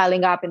just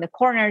piling up in the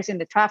corners, in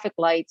the traffic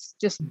lights,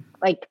 just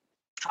like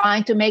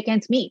trying to make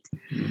ends meet.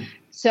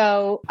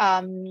 So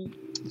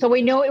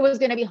we know it was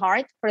going to be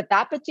hard for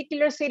that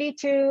particular city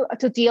to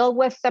deal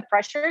with the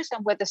pressures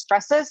and with the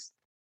stresses.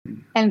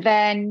 And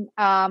then,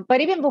 but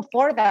even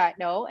before that,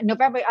 in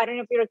November, I don't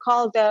know if you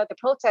recall the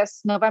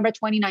protests, November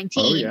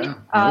 2019,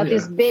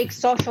 this big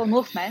social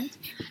movement.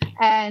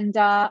 And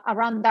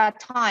around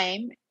that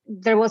time,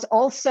 there was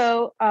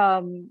also,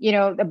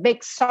 the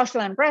big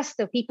social unrest.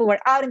 The people were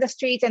out in the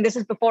streets, and this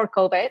is before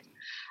COVID.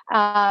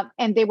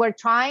 And they were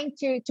trying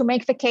to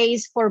make the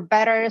case for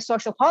better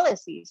social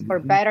policies, for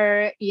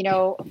better,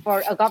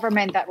 for a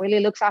government that really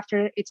looks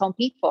after its own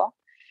people.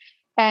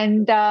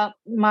 And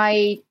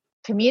my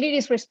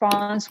community's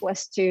response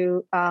was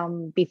to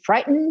be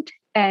frightened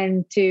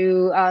and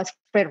to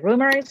spread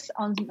rumors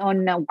on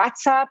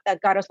WhatsApp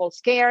that got us all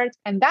scared.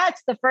 And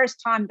that's the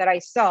first time that I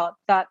saw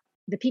that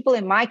the people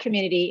in my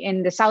community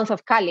in the south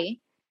of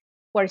Cali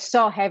were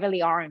so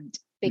heavily armed,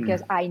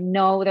 because I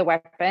know the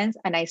weapons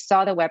and I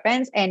saw the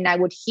weapons, and I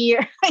would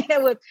hear, I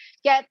would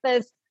get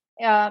this,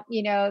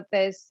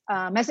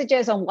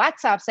 messages on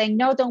WhatsApp saying,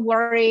 no, don't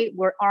worry,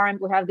 we're armed,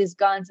 we have these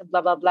guns and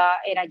blah, blah, blah.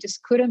 And I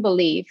just couldn't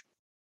believe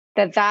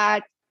that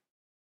I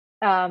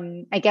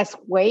guess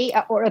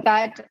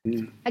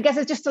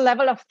it's just a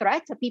level of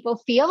threat that people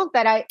feel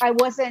that I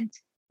wasn't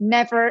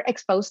never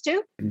exposed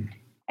to.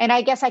 And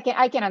I guess I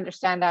can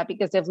understand that,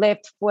 because they've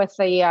lived with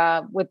the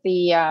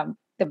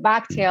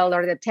back tail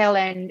or the tail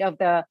end of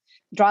the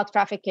drug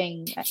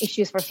trafficking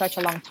issues for such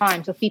a long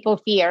time. So people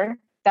fear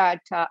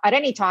that at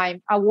any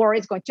time a war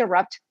is going to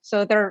erupt,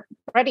 so they're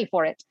ready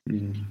for it.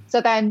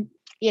 So then,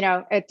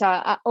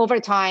 over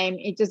time,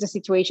 it's just the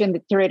situation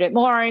deteriorated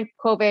more.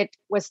 COVID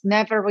was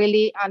never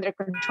really under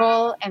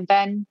control. And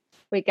then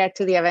we get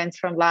to the events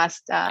from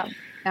last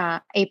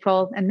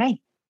April and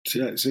May.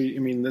 So,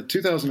 the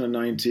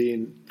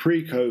 2019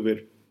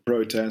 pre-COVID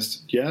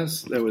protests,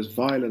 yes, there was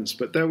violence,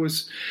 but there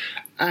was,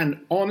 and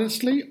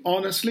honestly,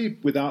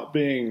 without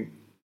being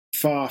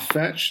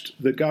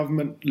far-fetched, the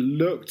government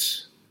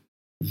looked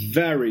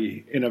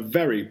in a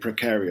very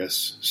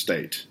precarious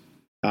state.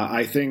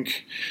 I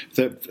think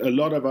that a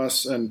lot of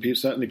us, and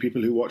certainly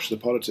people who watch the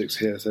politics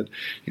here, said,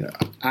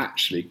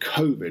 actually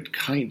COVID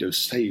kind of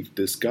saved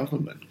this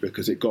government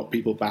because it got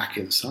people back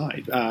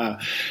inside.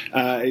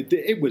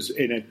 It was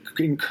in an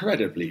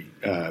incredibly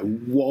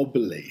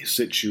wobbly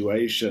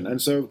situation.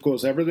 And so, of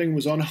course, everything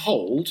was on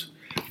hold.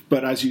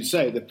 But as you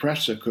say, the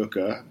pressure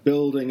cooker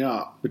building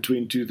up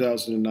between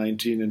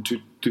 2019 and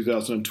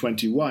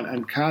 2021,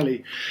 and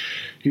Cali,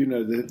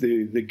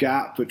 the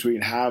gap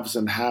between haves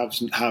and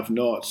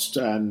have-nots,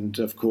 and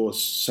of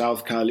course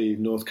South Cali,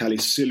 North Cali,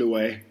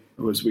 Siloé,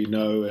 as we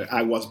know,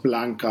 Aguas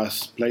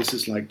Blancas,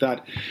 places like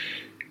that.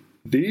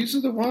 These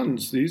are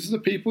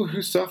the people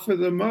who suffer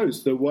the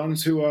most, the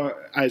ones who are,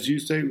 as you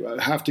say,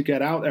 have to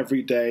get out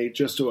every day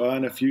just to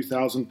earn a few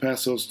thousand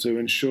pesos to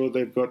ensure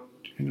they've got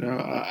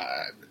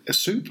a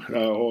soup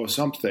or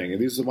something.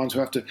 These are the ones who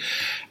have to,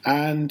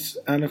 and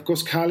of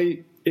course,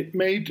 Cali. It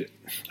made,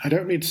 I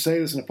don't mean to say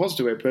this in a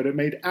positive way, but it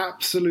made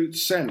absolute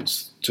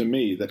sense to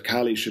me that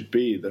Cali should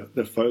be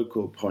the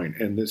focal point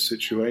in this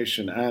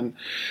situation.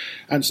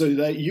 And so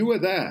that you were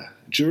there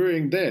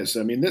during this.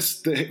 I mean,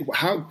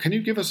 how can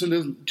you give us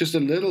just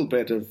a little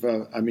bit of,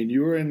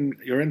 you're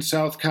in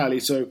South Cali,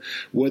 so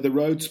were the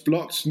roads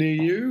blocked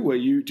near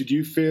you? Did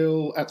you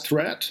feel at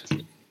threat?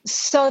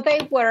 So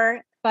they were,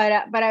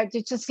 but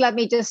let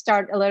me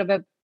start a little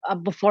bit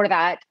before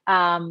that.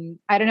 I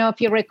don't know if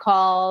you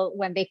recall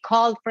when they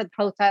called for the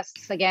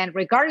protests again,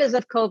 regardless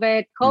of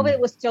COVID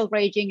was still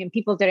raging and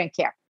people didn't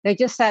care. They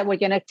just said, we're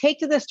going to take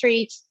to the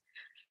streets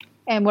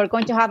and we're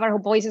going to have our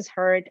voices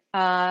heard.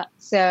 And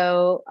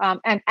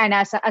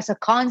as a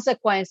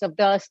consequence of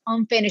this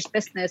unfinished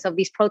business of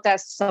these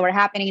protests that were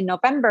happening in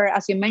November,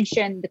 as you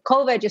mentioned, the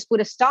COVID just put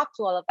a stop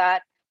to all of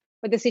that,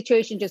 but the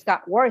situation just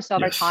got worse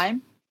over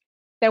time.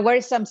 There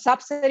were some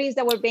subsidies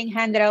that were being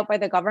handed out by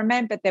the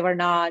government, but they were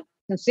not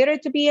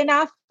considered to be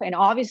enough, and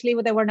obviously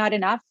they were not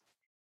enough.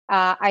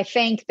 I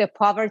think the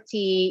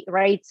poverty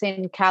rates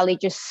in Cali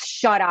just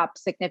shot up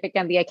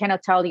significantly. I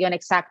cannot tell you an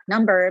exact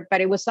number,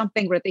 but it was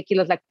something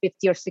ridiculous, like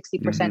 50 or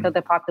 60% of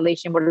the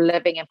population were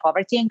living in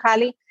poverty in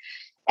Cali.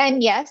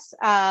 And yes,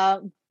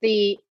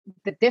 the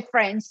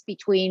difference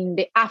between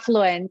the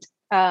affluent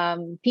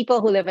people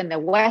who live in the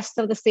west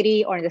of the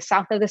city or in the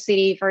south of the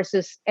city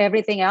versus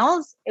everything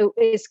else,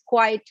 it's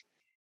quite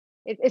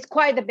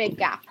a big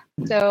gap.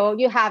 So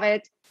you have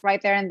it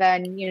right there and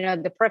then,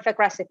 the perfect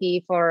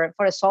recipe for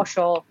a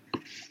social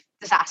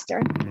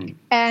disaster.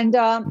 And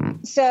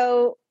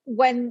so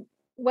when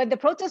the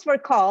protests were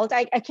called,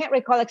 I can't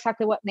recall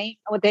exactly what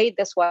date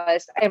this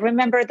was. I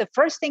remember the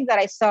first thing that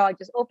I saw, I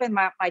just opened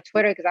my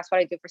Twitter because that's what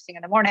I do first thing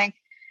in the morning.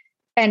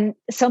 And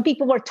some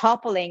people were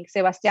toppling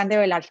Sebastián de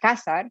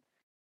Belalcázar,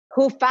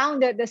 who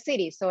founded the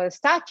city. So a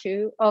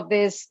statue of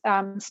this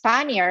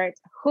Spaniard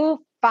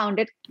who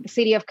founded the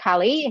city of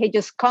Cali. He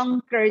just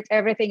conquered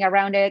everything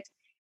around it.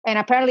 And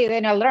apparently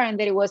then I learned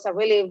that it was a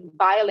really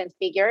violent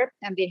figure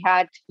and they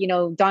had,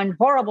 done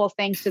horrible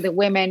things to the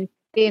women,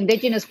 the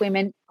indigenous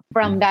women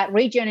from that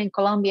region in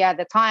Colombia at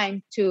the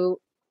time to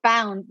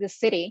found the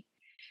city.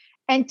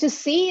 And to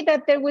see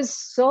that there was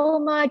so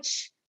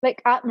much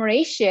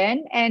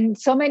admiration and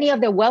so many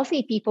of the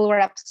wealthy people were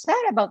upset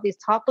about this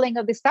toppling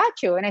of the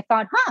statue. And I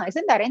thought,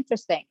 isn't that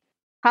interesting?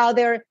 How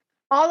they're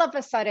all of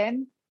a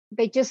sudden,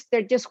 they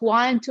just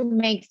want to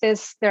make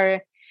this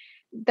their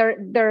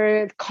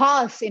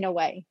cause in a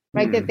way,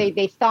 right? That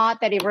they thought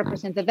that it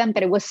represented them,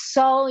 that it was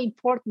so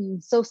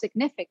important, so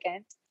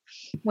significant.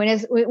 When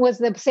it was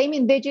the same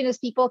indigenous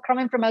people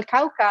coming from El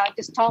Cauca,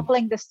 just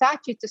toppling the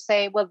statue to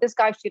say, well, this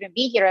guy shouldn't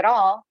be here at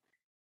all.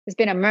 He's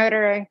been a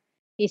murderer.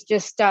 He's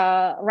just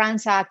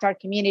ransacked our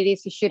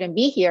communities. He shouldn't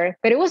be here.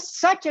 But it was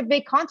such a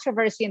big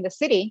controversy in the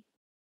city.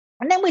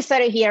 And then we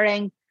started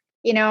hearing,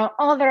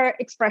 other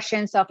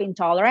expressions of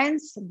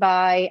intolerance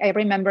I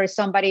remember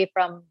somebody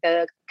from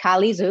the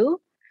Cali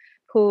Zoo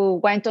who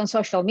went on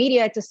social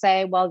media to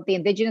say, well, the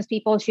indigenous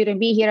people shouldn't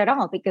be here at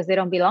all because they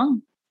don't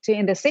belong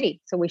in the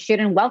city. So we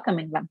shouldn't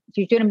welcoming them.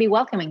 You shouldn't be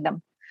welcoming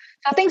them.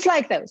 So things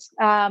like those.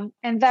 And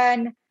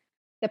then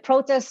the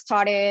protests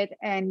started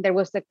and there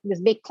was this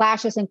big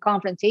clashes and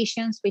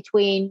confrontations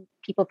between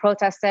people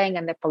protesting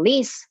and the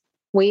police.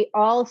 We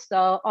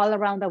also, all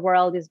around the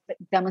world, is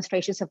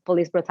demonstrations of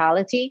police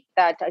brutality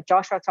that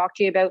Joshua talked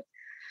to you about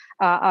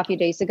a few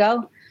days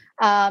ago.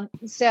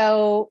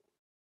 So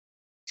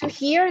to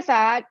hear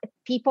that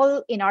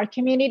people in our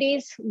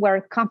communities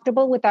were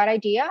comfortable with that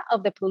idea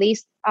of the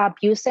police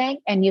abusing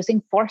and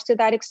using force to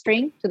that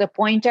extreme, to the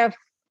point of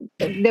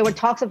there were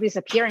talks of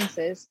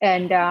disappearances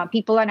and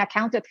people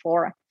unaccounted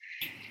for.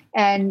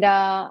 And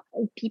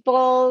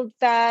people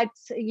that,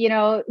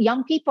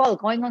 young people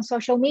going on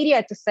social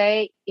media to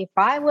say, if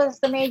I was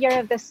the mayor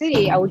of the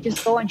city, I would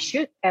just go and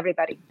shoot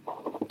everybody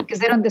because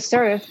they don't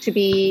deserve to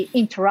be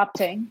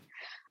interrupting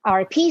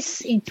our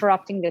peace,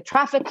 interrupting the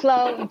traffic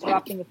flow,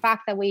 interrupting the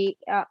fact that we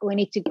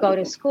need to go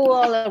to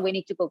school or we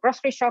need to go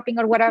grocery shopping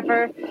or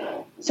whatever.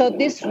 So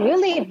these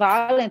really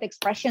violent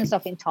expressions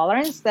of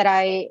intolerance that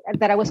I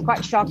was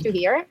quite shocked to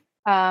hear.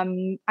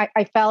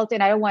 I felt,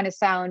 and I don't want to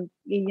sound,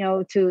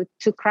 too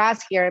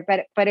crass here,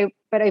 but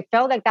I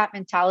felt like that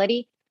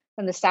mentality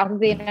from the south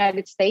of the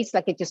United States,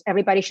 like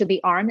everybody should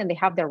be armed and they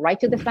have the right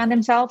to defend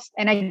themselves.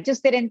 And I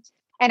just didn't.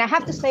 And I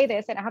have to say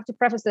this, and I have to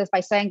preface this by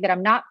saying that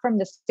I'm not from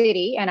the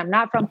city and I'm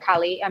not from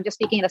Cali. I'm just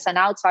speaking as an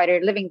outsider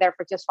living there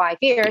for just 5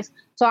 years.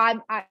 So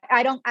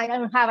I don't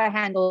have a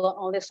handle on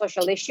all the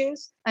social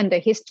issues and the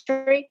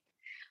history.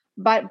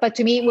 But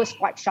to me, it was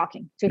quite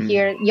shocking to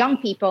hear young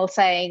people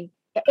saying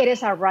it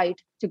is our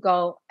right to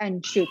go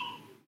and shoot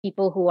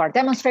people who are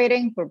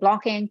demonstrating, who are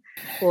blocking,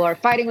 who are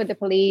fighting with the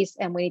police,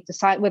 and we need to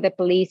side with the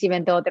police,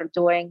 even though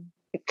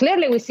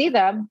clearly we see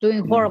them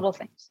doing horrible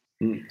things.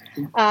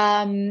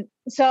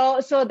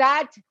 So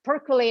that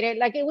percolated,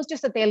 like it was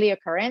just a daily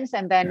occurrence.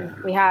 And then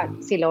we had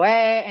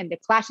Siloé and the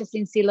clashes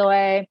in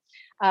Siloé.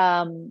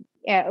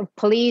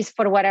 police,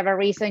 for whatever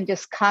reason,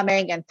 just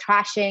coming and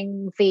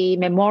trashing the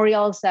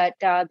memorials that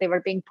they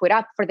were being put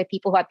up for the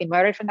people who had been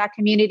murdered from that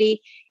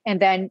community. And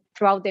then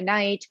throughout the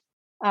night,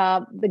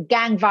 the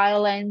gang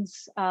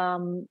violence,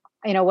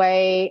 in a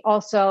way,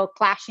 also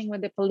clashing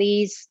with the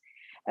police.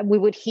 We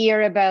would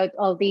hear about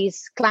all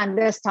these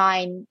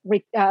clandestine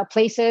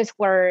places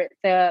where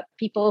the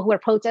people who were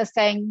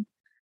protesting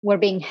were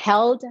being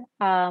held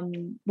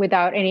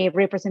without any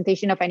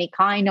representation of any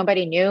kind.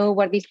 Nobody knew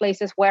where these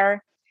places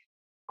were.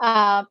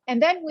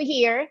 And then we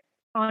hear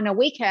on a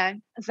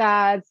weekend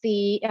that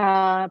the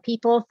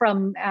people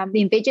from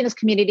the indigenous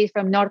communities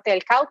from Norte del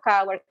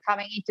Cauca were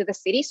coming into the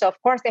city. So,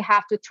 of course, they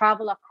have to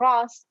travel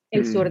across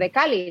El Sur de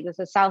Cali, that's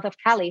the south of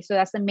Cali. So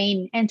that's the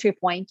main entry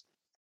point.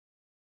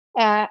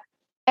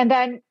 And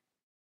then,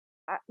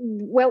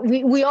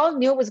 we all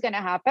knew it was going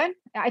to happen.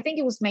 I think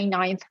it was May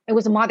 9th. It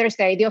was a Mother's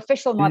Day, the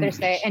official Mother's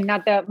Day, and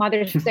not the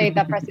Mother's Day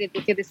that President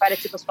Duque decided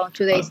to postpone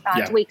 2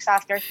 weeks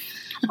after.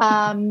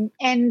 And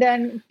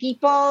then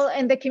people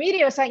in the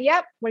community were saying,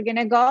 yep, we're going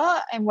to go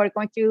and we're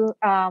going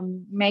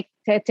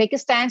to take a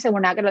stance and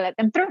we're not going to let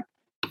them through.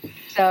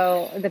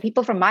 So the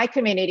people from my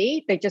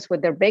community, they just,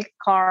 with their big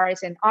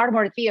cars and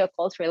armored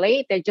vehicles,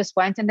 really, they just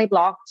went and they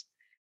blocked.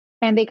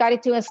 And they got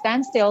it to a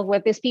standstill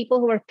with these people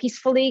who were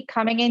peacefully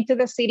coming into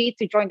the city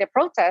to join the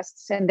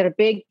protests in their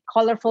big,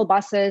 colorful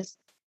buses.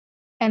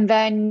 And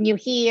then you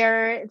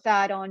hear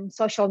that on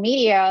social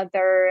media,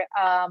 they're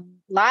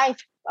live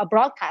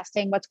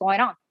broadcasting what's going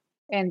on.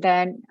 And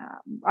then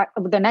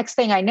the next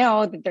thing I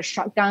know, that there's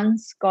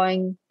shotguns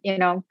going,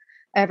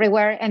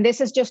 everywhere. And this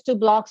is just 2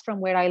 blocks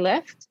from where I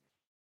lived.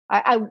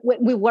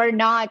 We were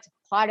not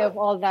part of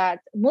all that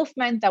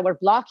movement that were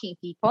blocking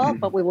people,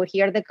 but we would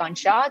hear the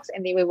gunshots,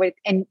 and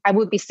I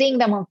would be seeing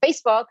them on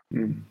Facebook.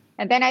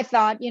 And then I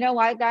thought, you know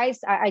what, guys?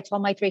 I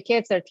told my 3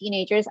 kids, they're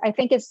teenagers, I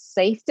think it's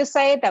safe to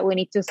say that we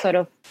need to sort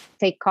of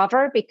take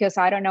cover, because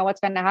I don't know what's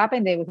going to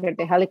happen. They would hear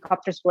the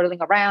helicopters swirling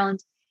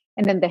around,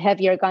 and then the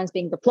heavier guns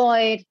being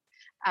deployed,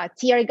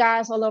 tear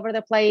gas all over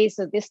the place.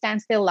 So this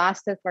standstill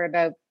lasted for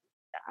about,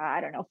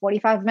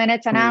 45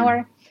 minutes, an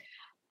hour.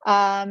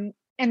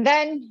 And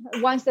then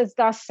once this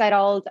dust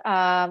settled,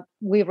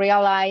 we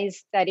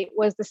realized that it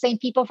was the same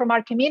people from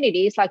our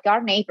communities, like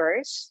our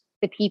neighbors,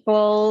 the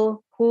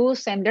people who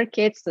send their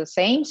kids to the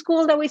same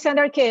school that we send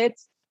our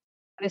kids,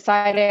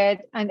 decided,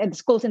 and the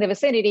schools in the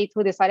vicinity,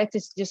 who decided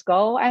to just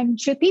go and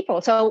shoot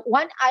people. So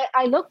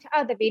I looked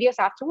at the videos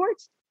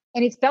afterwards,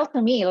 and it felt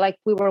to me like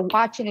we were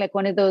watching like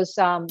one of those,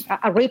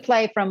 a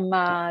replay from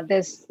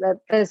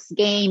this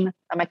game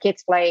that my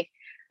kids play,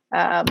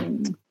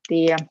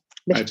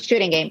 the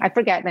shooting game. I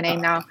forget the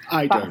name now.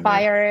 I don't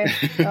Fire.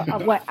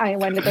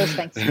 One of those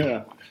things.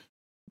 Yeah.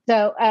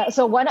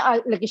 So one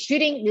like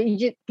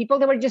shooting, people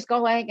that were just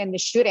going and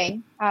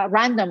shooting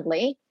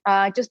randomly,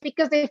 just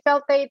because they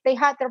felt they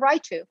had the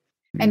right to,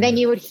 and then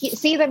you would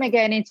see them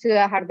again into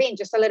Jardín,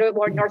 just a little bit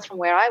more north from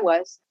where I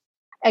was.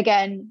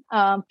 Again,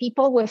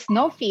 people with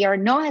no fear,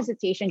 no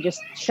hesitation, just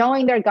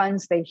showing their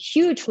guns, the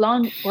huge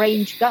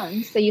long-range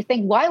guns. So you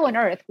think, why on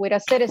earth would a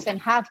citizen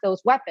have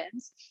those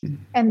weapons?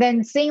 And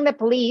then seeing the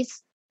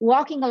police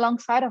walking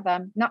alongside of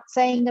them, not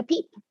saying a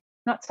peep,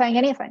 not saying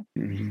anything.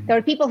 There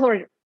were people who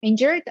were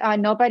injured.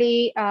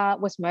 Nobody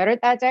was murdered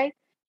that day.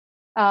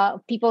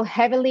 People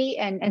heavily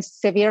and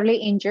severely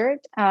injured.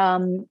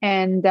 So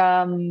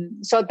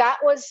that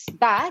was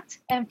that.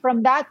 And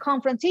from that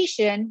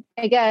confrontation,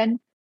 again,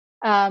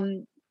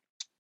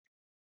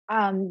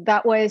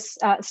 that was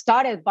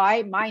started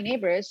by my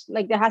neighbors.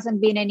 Like, there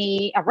hasn't been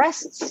any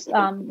arrests.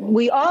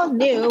 We all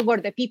knew where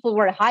the people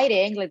were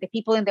hiding, like the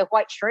people in the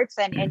white shirts,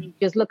 and you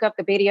just look up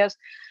the videos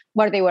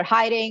where they were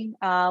hiding,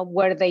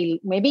 where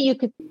maybe you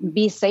could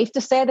be safe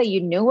to say that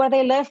you knew where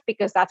they lived,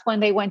 because that's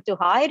when they went to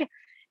hide.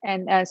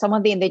 And some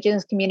of the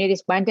indigenous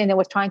communities went and they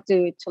were trying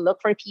to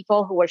look for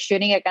people who were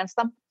shooting against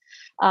them.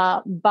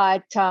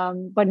 But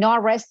no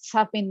arrests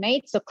have been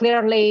made. So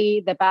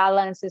clearly the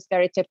balance is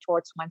very tipped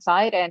towards one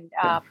side. And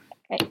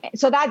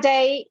so that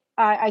day,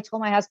 I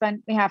told my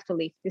husband, we have to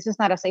leave. This is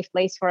not a safe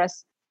place for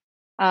us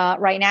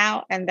right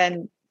now. And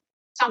then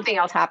something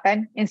else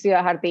happened in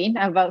Ciudad Jardín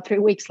about 3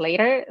 weeks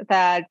later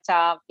that,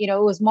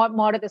 it was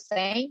more of the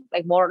same,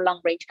 like more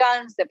long-range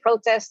guns, the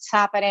protests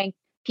happening,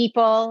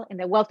 people in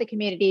the wealthy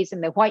communities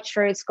in the white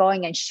shirts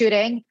going and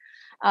shooting,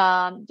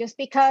 just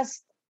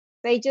because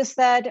they just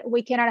said,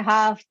 we cannot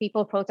have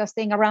people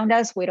protesting around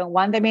us. We don't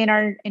want them in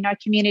our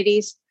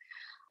communities.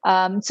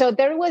 So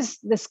there was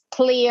this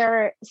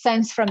clear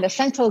sense from the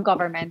central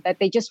government that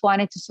they just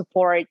wanted to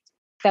support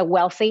the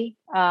wealthy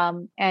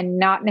and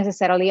not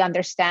necessarily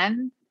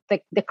understand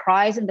the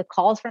cries and the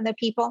calls from the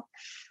people.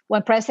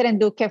 When President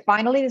Duque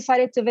finally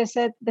decided to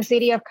visit the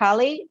city of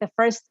Cali, the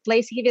first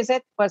place he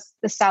visited was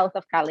the south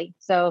of Cali,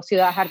 so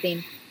Ciudad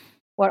Jardín,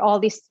 where all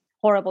these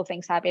horrible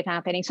things have been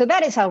happening. So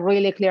that is a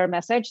really clear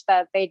message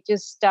that they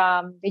just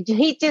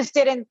he just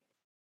didn't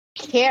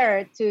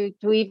care to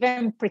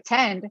even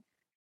pretend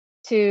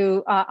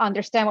to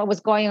understand what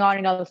was going on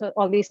in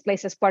all these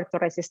places, Puerto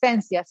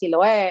Resistencia,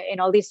 Siloé, in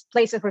all these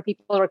places where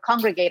people were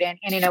congregating,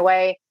 and in a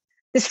way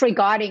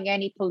disregarding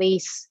any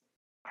police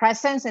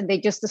presence, and they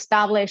just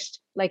established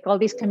like all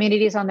these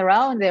communities on their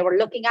own. They were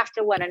looking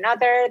after one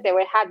another. They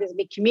would have these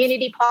big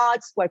community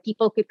pods where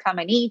people could come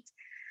and eat.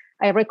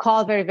 I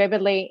recall very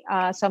vividly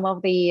some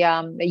of the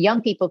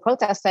young people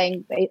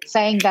protesting,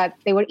 saying that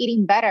they were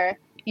eating better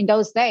in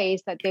those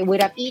days that they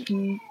would have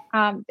eaten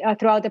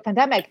throughout the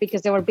pandemic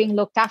because they were being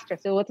looked after.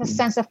 So with a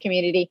sense of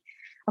community,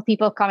 of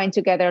people coming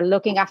together,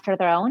 looking after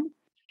their own.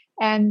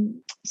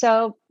 And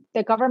so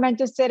the government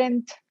just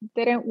didn't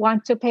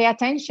want to pay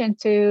attention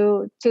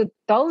to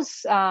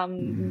those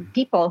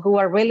people who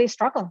are really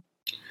struggling.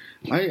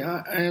 I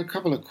have a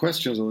couple of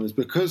questions on this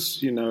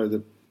because,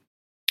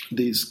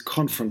 these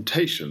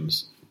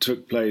confrontations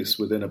took place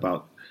within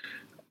about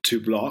 2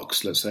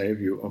 blocks, let's say,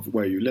 of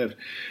where you live.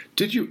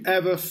 Did you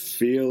ever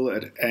feel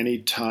at any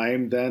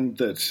time then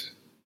that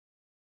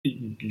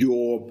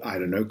your,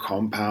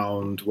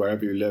 compound,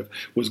 wherever you live,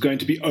 was going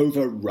to be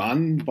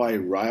overrun by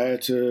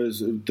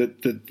rioters,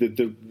 that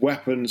the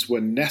weapons were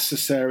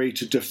necessary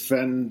to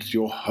defend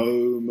your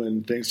home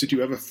and things? Did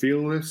you ever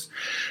feel this?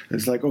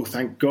 It's like, oh,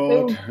 thank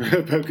God.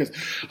 Because,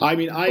 I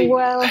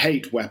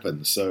hate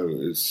weapons, so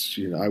it's,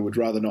 I would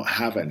rather not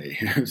have any.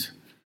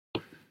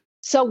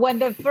 So when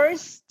the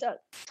first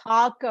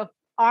talk of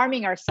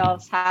arming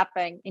ourselves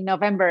happened in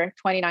November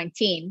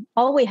 2019,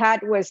 all we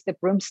had was the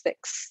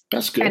broomsticks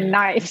and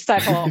knives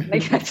at home.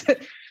 Like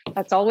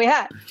that's all we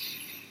had.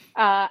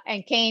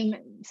 And came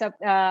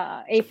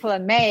April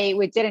and May,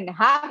 we didn't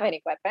have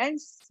any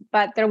weapons,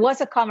 but there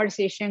was a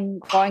conversation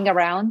going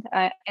around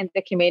in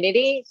the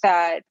community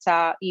that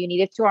you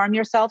needed to arm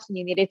yourselves and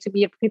you needed to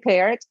be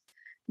prepared.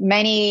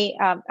 Many,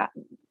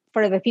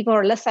 for the people who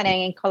are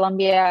listening in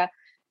Colombia,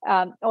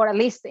 or at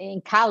least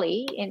in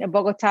Cali, in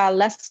Bogota,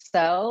 less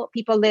so.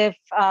 People live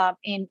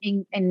in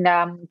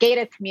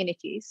gated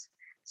communities,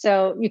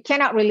 so you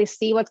cannot really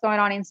see what's going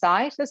on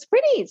inside. So it's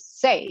pretty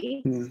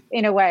safe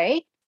in a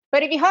way.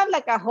 But if you have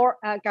like a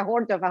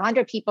horde of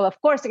 100 people,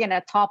 of course they're going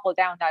to topple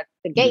down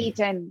the gate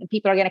and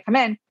people are going to come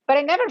in. But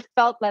I never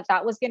felt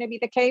that was going to be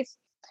the case.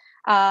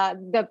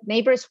 The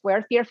neighbors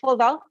were fearful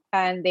though,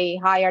 and they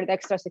hired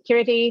extra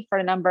security for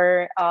a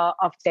number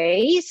of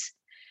days.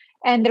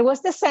 And there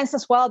was the sense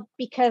as well,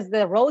 because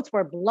the roads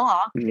were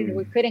blocked and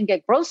we couldn't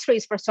get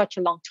groceries for such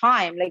a long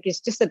time. Like it's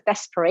just a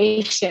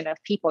desperation of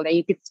people that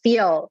you could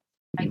feel.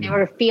 Like they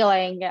were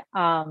feeling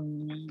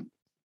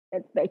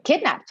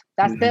kidnapped.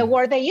 That's the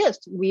word they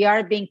used. We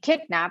are being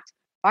kidnapped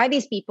by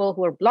these people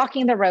who are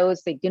blocking the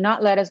roads. They do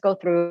not let us go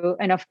through.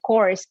 And of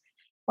course,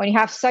 when you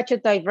have such a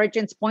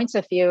divergent points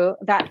of view,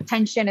 that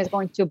tension is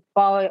going to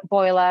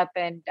boil up,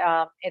 and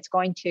it's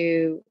going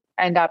to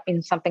end up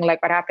in something like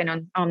what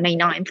happened on May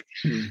 9th.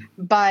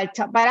 But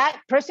I,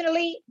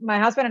 personally, my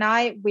husband and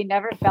I, we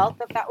never felt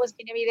that was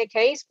going to be the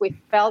case. We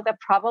felt that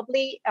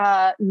probably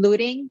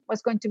looting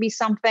was going to be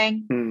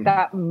something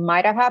that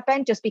might have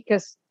happened, just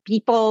because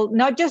people,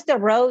 not just the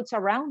roads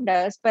around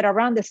us, but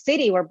around the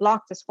city were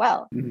blocked as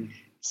well.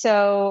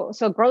 So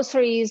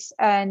groceries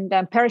and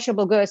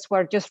perishable goods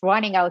were just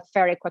running out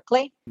very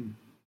quickly.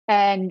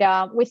 And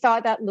we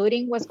thought that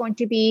looting was going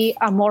to be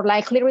a more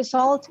likely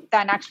result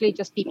than actually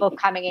just people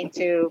coming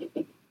into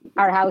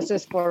our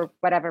houses for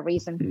whatever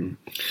reason.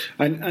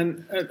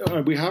 And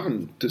we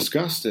haven't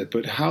discussed it,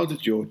 but how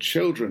did your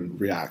children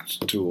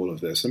react to all of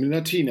this? I mean,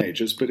 they're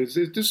teenagers, but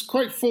it's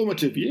quite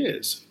formative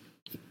years.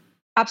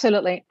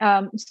 Absolutely.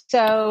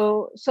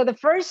 So the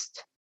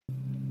first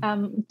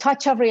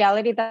touch of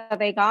reality that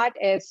they got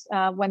is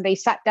when they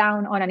sat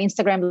down on an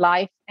Instagram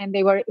live, and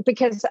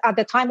because at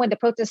the time when the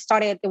protest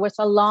started, there was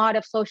a lot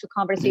of social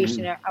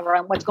conversation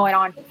around what's going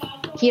on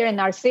here in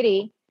our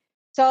city.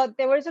 So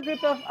there was a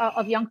group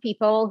of young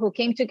people who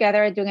came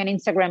together doing an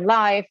Instagram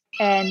live,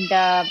 and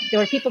there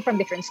were people from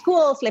different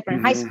schools,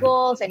 different high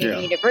schools and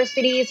even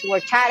universities who were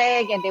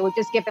chatting, and they would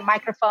just give the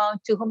microphone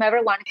to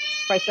whomever wanted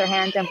to raise their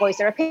hand and voice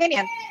their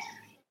opinion.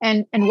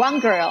 And one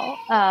girl,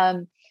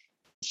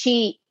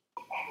 she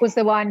was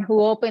the one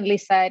who openly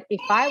said, if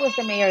I was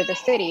the mayor of the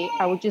city,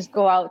 I would just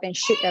go out and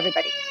shoot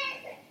everybody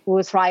who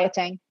was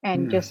rioting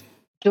and just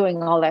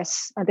doing all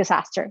this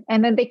disaster.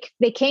 And then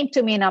they came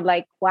to me, and I'm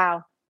like,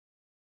 wow,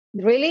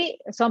 really?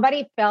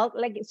 Somebody felt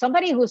like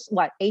somebody who's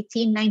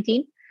 18,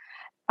 19,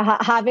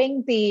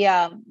 having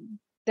the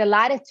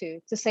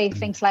latitude to say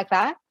things like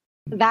that.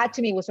 That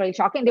to me was really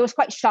shocking. They was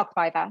quite shocked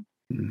by that.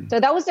 So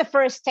that was the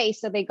first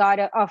taste that they got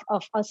of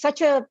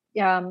such an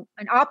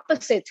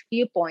opposite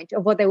viewpoint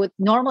of what they would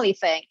normally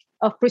think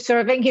of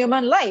preserving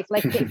human life.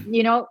 Like,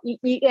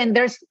 and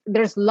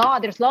there's law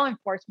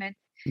enforcement,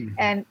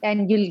 and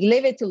you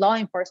leave it to law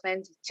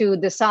enforcement to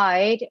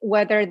decide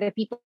whether the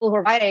people who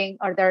are fighting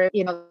or they're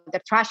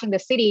trashing the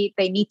city,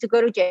 they need to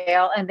go to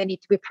jail and they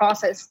need to be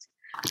processed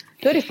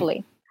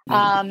dutifully.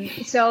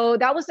 So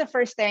that was the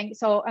first thing.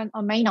 So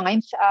on May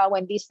 9th,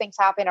 when these things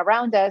happen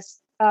around us,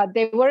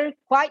 they were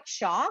quite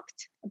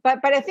shocked,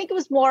 but I think it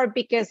was more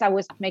because I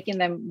was making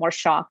them more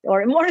shocked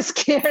or more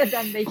scared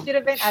than they should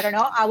have been. I don't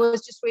know. I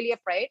was just really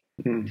afraid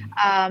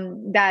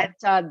that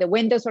the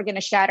windows were going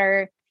to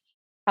shatter.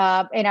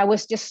 And I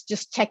was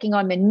just checking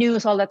on the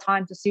news all the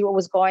time to see what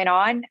was going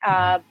on.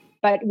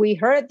 But we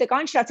heard the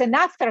gunshots. And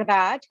after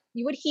that,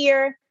 you would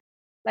hear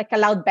like a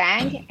loud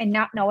bang and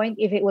not knowing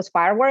if it was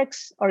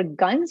fireworks or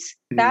guns.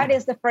 That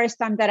is the first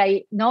time that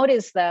I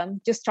noticed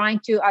them, just trying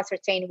to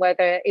ascertain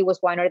whether it was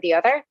one or the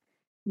other.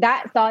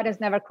 That thought has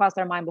never crossed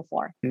their mind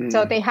before.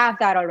 So they have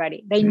that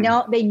already. They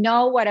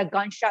know what a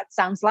gunshot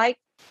sounds like.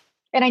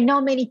 And I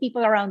know many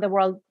people around the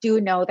world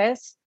do know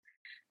this.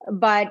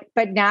 But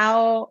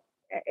now,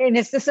 and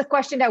it's just a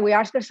question that we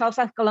ask ourselves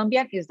as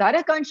Colombians, is that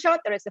a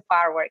gunshot or is it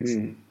fireworks?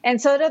 And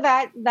so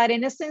that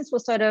innocence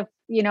was sort of,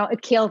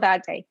 killed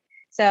that day.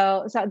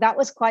 So that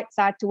was quite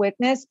sad to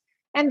witness.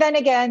 And then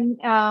again,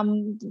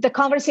 the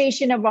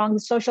conversation among the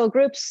social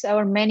groups,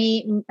 there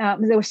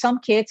were some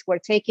kids who were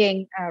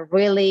taking a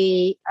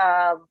really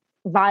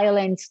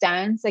violent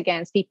stance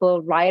against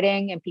people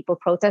rioting and people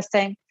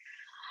protesting.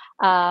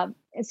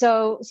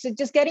 So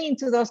just getting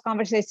into those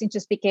conversations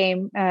just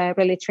became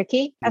really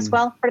tricky as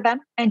well for them.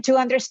 And to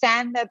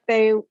understand that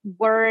there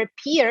were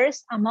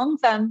peers among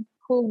them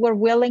who were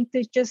willing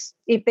to just,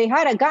 if they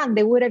had a gun,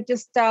 they would have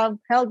just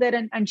held it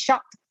and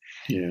shot.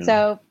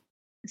 Yeah.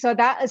 So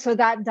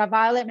that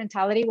violent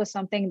mentality was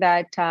something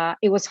that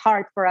it was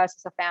hard for us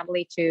as a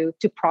family to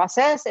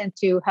process and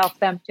to help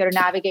them to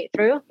navigate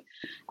through.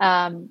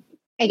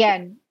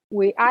 Again,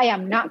 I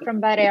am not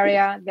from that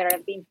area. There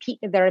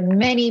are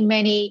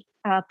many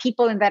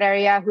people in that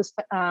area whose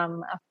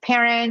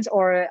parents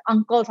or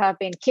uncles have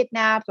been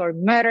kidnapped or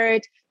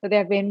murdered. So they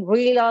have been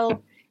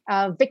real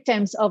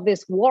victims of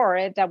this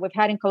war that we've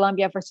had in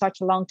Colombia for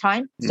such a long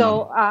time.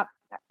 So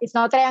it's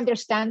not that I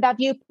understand that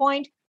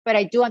viewpoint, but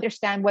I do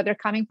understand where they're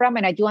coming from.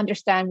 And I do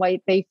understand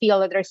why they feel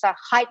that there's a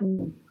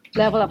heightened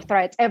level of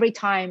threat every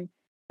time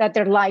that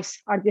their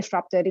lives are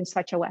disrupted in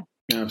such a way.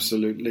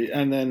 Absolutely.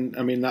 And then,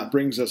 I mean, that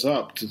brings us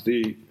up to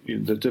the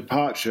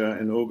departure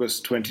in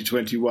August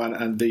 2021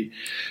 and the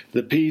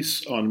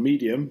piece on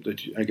Medium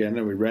that, again,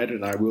 we read,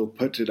 and I will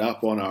put it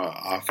up on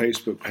our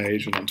Facebook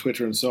page and on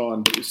Twitter and so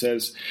on. But it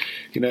says,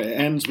 it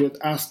ends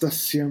with Hasta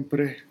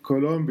siempre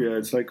Colombia.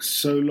 It's like,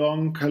 so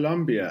long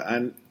Colombia.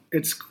 And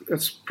it's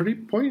pretty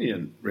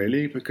poignant,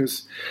 really,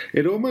 because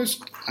it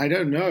almost, I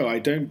don't know, I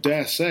don't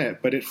dare say it,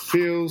 but it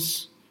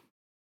feels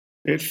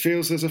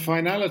there's a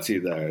finality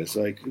there. It's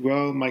like,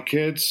 well, my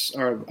kids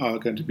are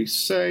going to be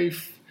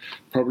safe,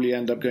 probably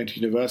end up going to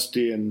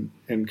university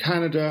in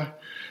Canada,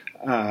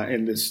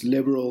 in this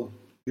liberal,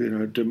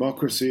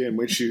 democracy in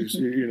which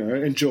you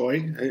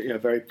enjoy a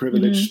very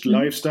privileged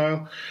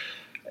lifestyle.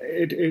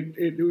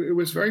 It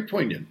was very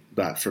poignant,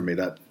 that for me,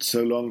 that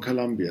so long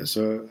Colombia.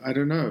 So I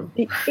don't know.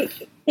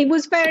 It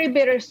was very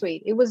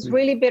bittersweet. It was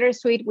really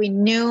bittersweet. We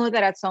knew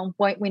that at some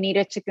point we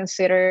needed to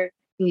consider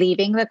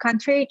leaving the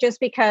country, just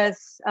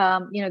because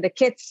the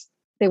kids,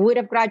 they would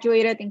have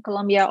graduated in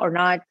Colombia or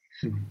not,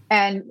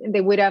 and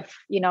they would have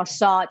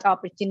sought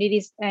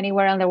opportunities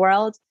anywhere in the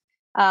world.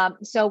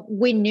 So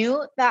we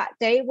knew that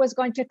day was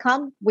going to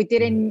come. We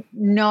didn't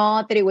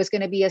know that it was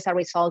going to be as a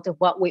result of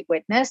what we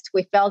witnessed.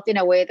 We felt in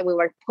a way that we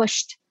were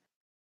pushed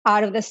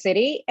out of the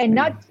city, and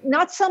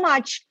not so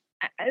much.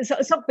 So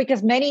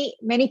because many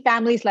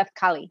families left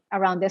Cali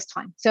around this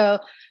time. So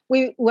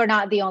we were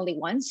not the only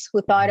ones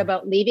who thought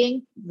about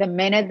leaving the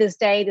minute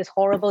this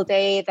horrible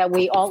day that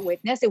we all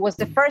witnessed. It was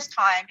the first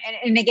time.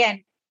 And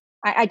again,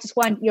 I just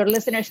want your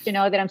listeners to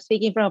know that I'm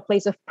speaking from a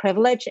place of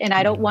privilege, and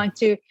I don't want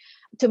to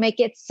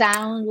make it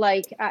sound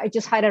like I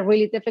just had a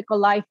really difficult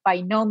life. By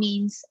no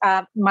means.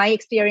 My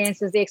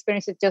experience is the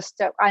experience of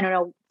just,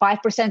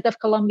 5% of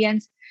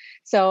Colombians.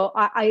 So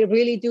I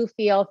really do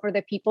feel for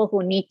the people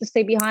who need to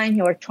stay behind,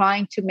 who are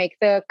trying to make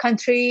the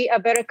country a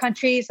better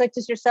country, such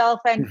as yourself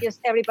and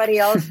just everybody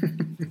else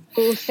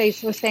who's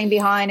staying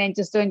behind and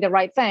just doing the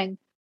right thing.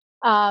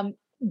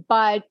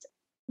 But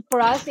for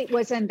us, it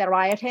wasn't the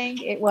rioting.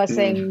 It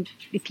wasn't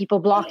the people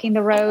blocking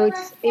the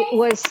roads. It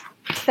was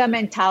the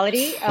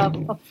mentality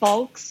of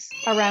folks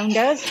around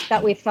us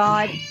that we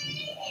thought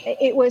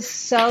it was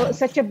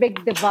such a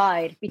big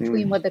divide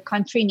between what the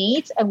country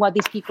needs and what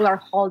these people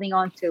are holding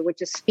on to,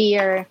 which is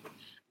fear,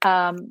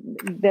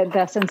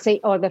 the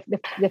sensation or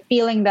the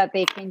feeling that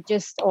they can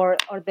just, or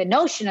the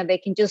notion that they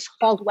can just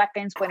hold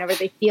weapons whenever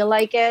they feel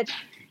like it,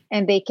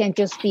 and they can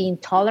just be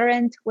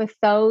intolerant with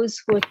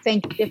those who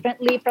think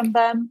differently from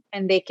them,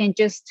 and they can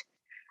just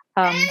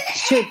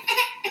shoot.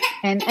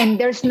 And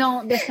there's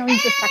no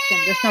introspection,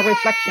 there's no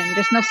reflection,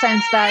 there's no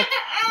sense that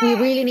we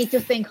really need to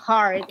think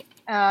hard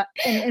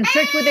and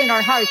search within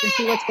our hearts and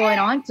see what's going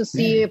on, to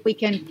see if we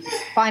can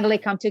finally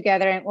come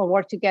together or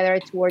work together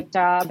towards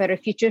a better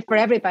future for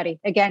everybody.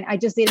 Again, I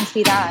just didn't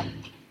see that.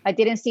 I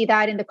didn't see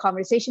that in the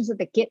conversations that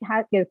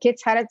the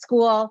kids had at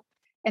school,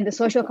 and the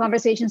social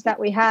conversations that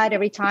we had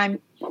every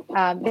time.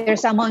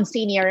 There's a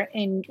Monsignor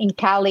in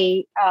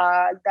Cali,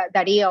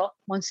 Darío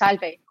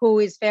Monsalve, who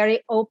is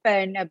very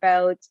open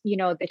about,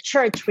 the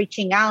church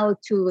reaching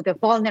out to the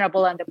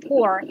vulnerable and the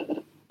poor.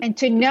 And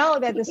to know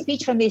that the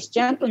speech from this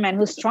gentleman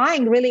who's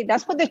trying, really,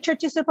 that's what the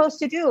church is supposed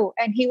to do.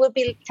 And he will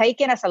be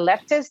taken as a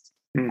leftist,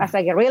 as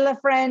a guerrilla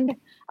friend,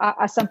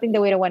 as something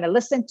that we don't want to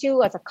listen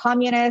to, as a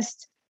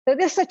communist. So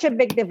there's such a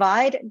big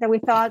divide that we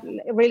thought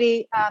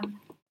really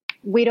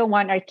we don't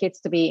want our kids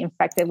to be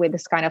infected with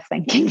this kind of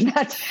thinking.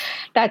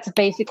 That's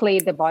basically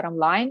the bottom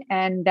line.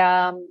 And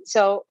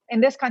so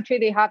in this country,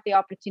 they have the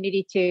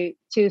opportunity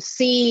to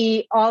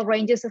see all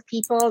ranges of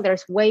people.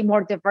 There's way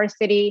more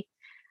diversity.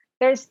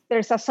 There's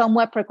a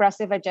somewhat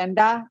progressive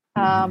agenda.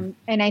 And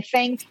I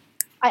think,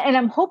 and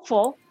I'm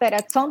hopeful that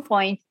at some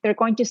point they're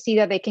going to see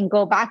that they can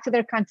go back to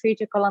their country,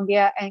 to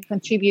Colombia, and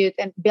contribute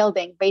and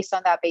building based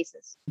on that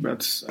basis.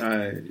 That's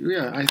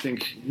I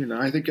think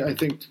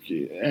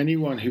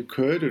anyone who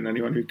could and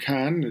anyone who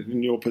can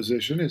in your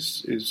position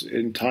is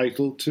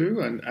entitled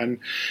to and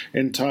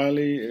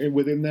entirely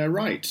within their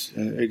right.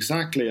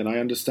 Exactly, and I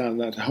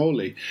understand that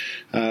wholly.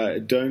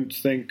 Don't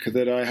think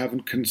that I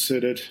haven't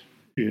considered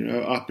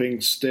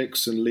upping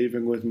sticks and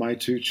leaving with my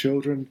 2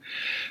 children.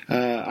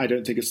 I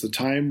don't think it's the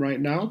time right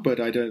now, but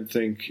I don't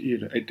think,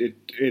 it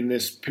in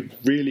this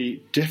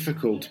really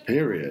difficult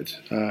period,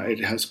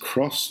 it has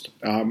crossed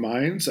our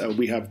minds.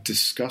 We have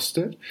discussed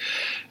it.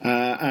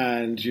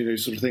 And,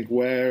 sort of think,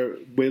 where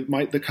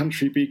might the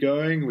country be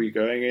going? We're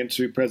going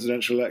into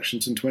presidential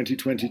elections in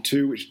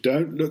 2022, which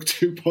don't look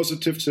too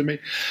positive to me.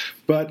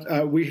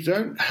 But we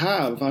don't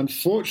have,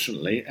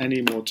 unfortunately,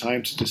 any more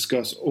time to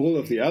discuss all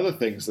of the other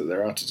things that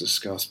there are to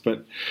discuss.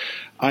 But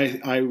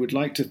I would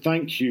like to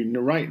thank you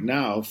right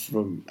now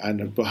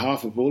and on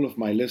behalf of all of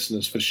my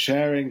listeners for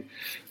sharing,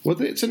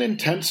 it's an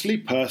intensely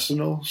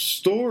personal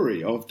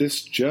story of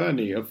this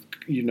journey of,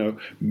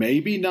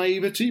 maybe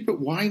naivety,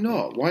 but why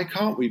not? Why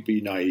can't we be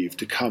naive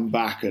to come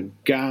back and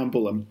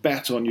gamble and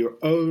bet on your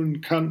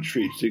own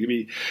country to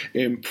be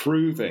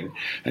improving?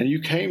 And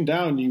you came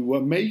down, you were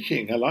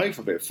making a life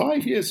of it.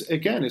 5 years,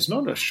 again, is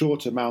not a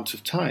short amount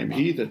of time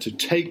either to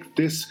take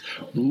this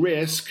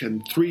risk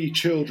and 3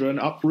 children,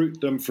 uproot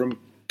them from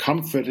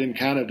comfort in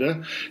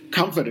Canada,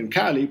 comfort in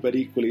Cali, but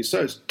equally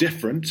so. It's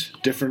different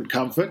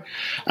comfort.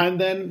 And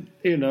then,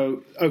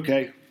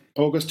 okay,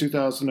 August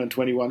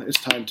 2021, it's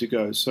time to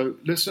go. So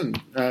listen,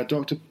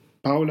 Dr.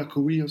 Paula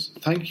Cubillos,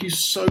 thank you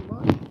so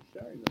much for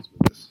sharing this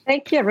with us.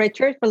 Thank you,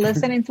 Richard, for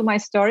listening to my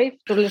story,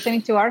 for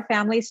listening to our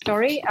family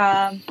story.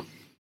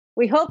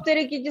 We hope that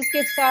it just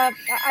gives I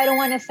don't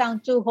want to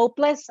sound too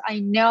hopeless. I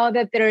know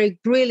that there are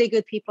really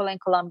good people in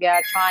Colombia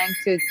trying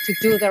to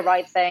do the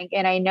right thing.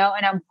 And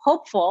I'm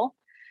hopeful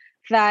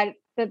that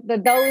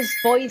those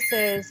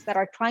voices that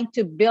are trying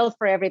to build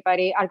for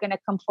everybody are going to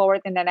come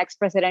forward in the next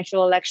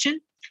presidential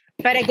election.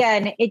 But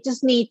again, it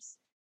just needs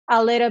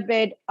a little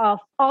bit of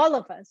all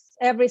of us,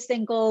 every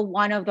single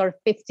one of the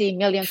 50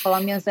 million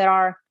Colombians that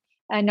are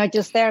not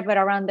just there, but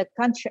around the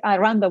country,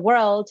 around the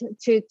world,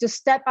 to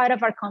step out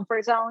of our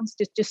comfort zones,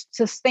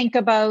 to think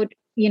about,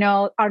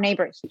 our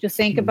neighbors, to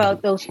think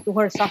about those who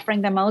are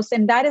suffering the most.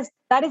 And that is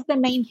the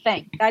main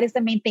thing. That is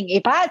the main thing.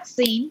 If I had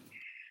seen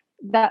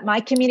that my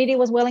community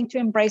was willing to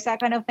embrace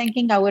that kind of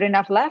thinking, I wouldn't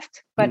have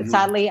left. But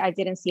sadly, I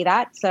didn't see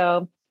that.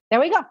 So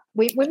there we go.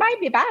 We might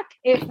be back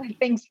if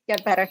things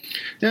get better.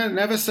 Yeah,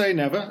 never say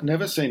never.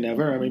 Never say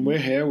never. I mean, we're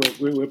here.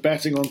 We're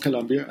betting on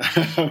Colombia.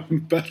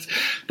 But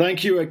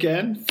thank you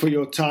again for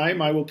your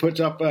time. I will put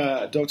up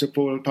Dr.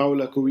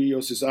 Paula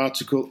Cubillos'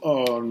 article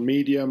on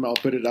Medium. I'll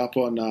put it up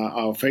on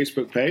our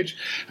Facebook page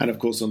and, of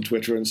course, on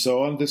Twitter and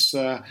so on. This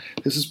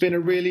has been a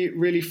really,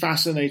 really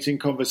fascinating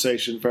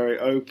conversation, very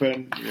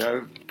open.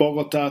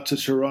 Bogota to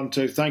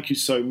Toronto, thank you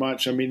so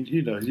much. I mean,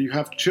 you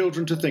have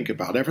children to think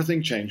about.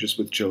 Everything changes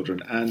with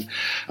children. And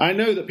I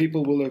know that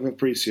people will have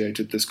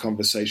appreciated this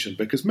conversation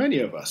because many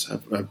of us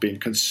have been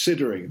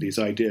considering these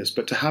ideas,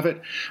 but to have it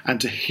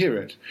and to hear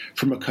it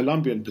from a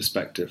Colombian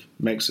perspective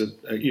makes it,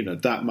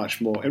 that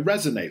much more. It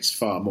resonates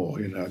far more,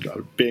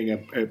 being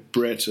a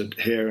Brit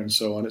here and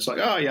so on. It's like,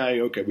 oh, yeah,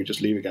 okay, we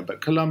just leave again.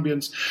 But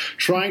Colombians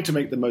trying to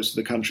make the most of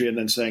the country and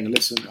then saying,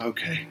 listen,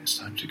 okay, it's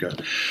time to go.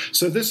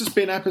 So this has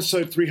been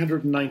episode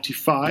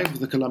 395 of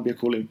the Colombia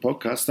Calling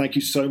podcast. Thank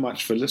you so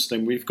much for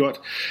listening. We've got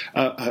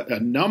a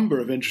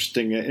number of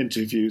interesting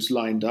interviews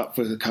lined up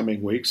for the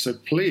coming weeks, so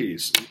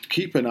please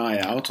keep an eye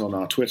out on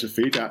our Twitter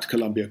feed at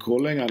Colombia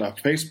Calling and our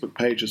Facebook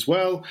page as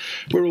well.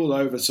 We're all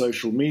over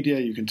social media.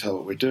 You can tell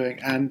what we're doing.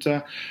 And,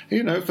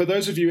 for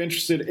those of you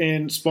interested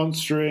in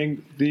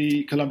sponsoring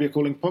the Colombia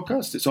Calling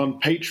podcast, it's on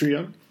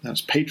Patreon.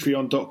 That's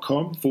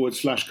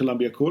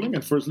patreon.com/Colombia Calling.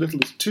 And for as little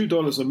as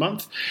 $2 a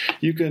month,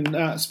 you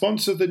can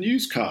sponsor the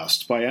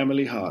newscast by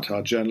Emily Hart,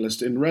 our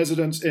journalist in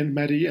residence in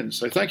Medellin.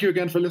 So thank you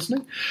again for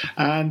listening.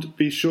 And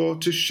be sure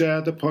to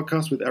share the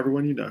podcast with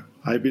everyone you know.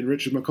 I've been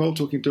Richard McCall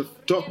talking to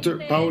Dr.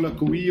 Paula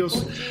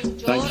Cubillos.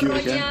 Thank you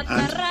again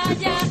and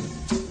goodbye.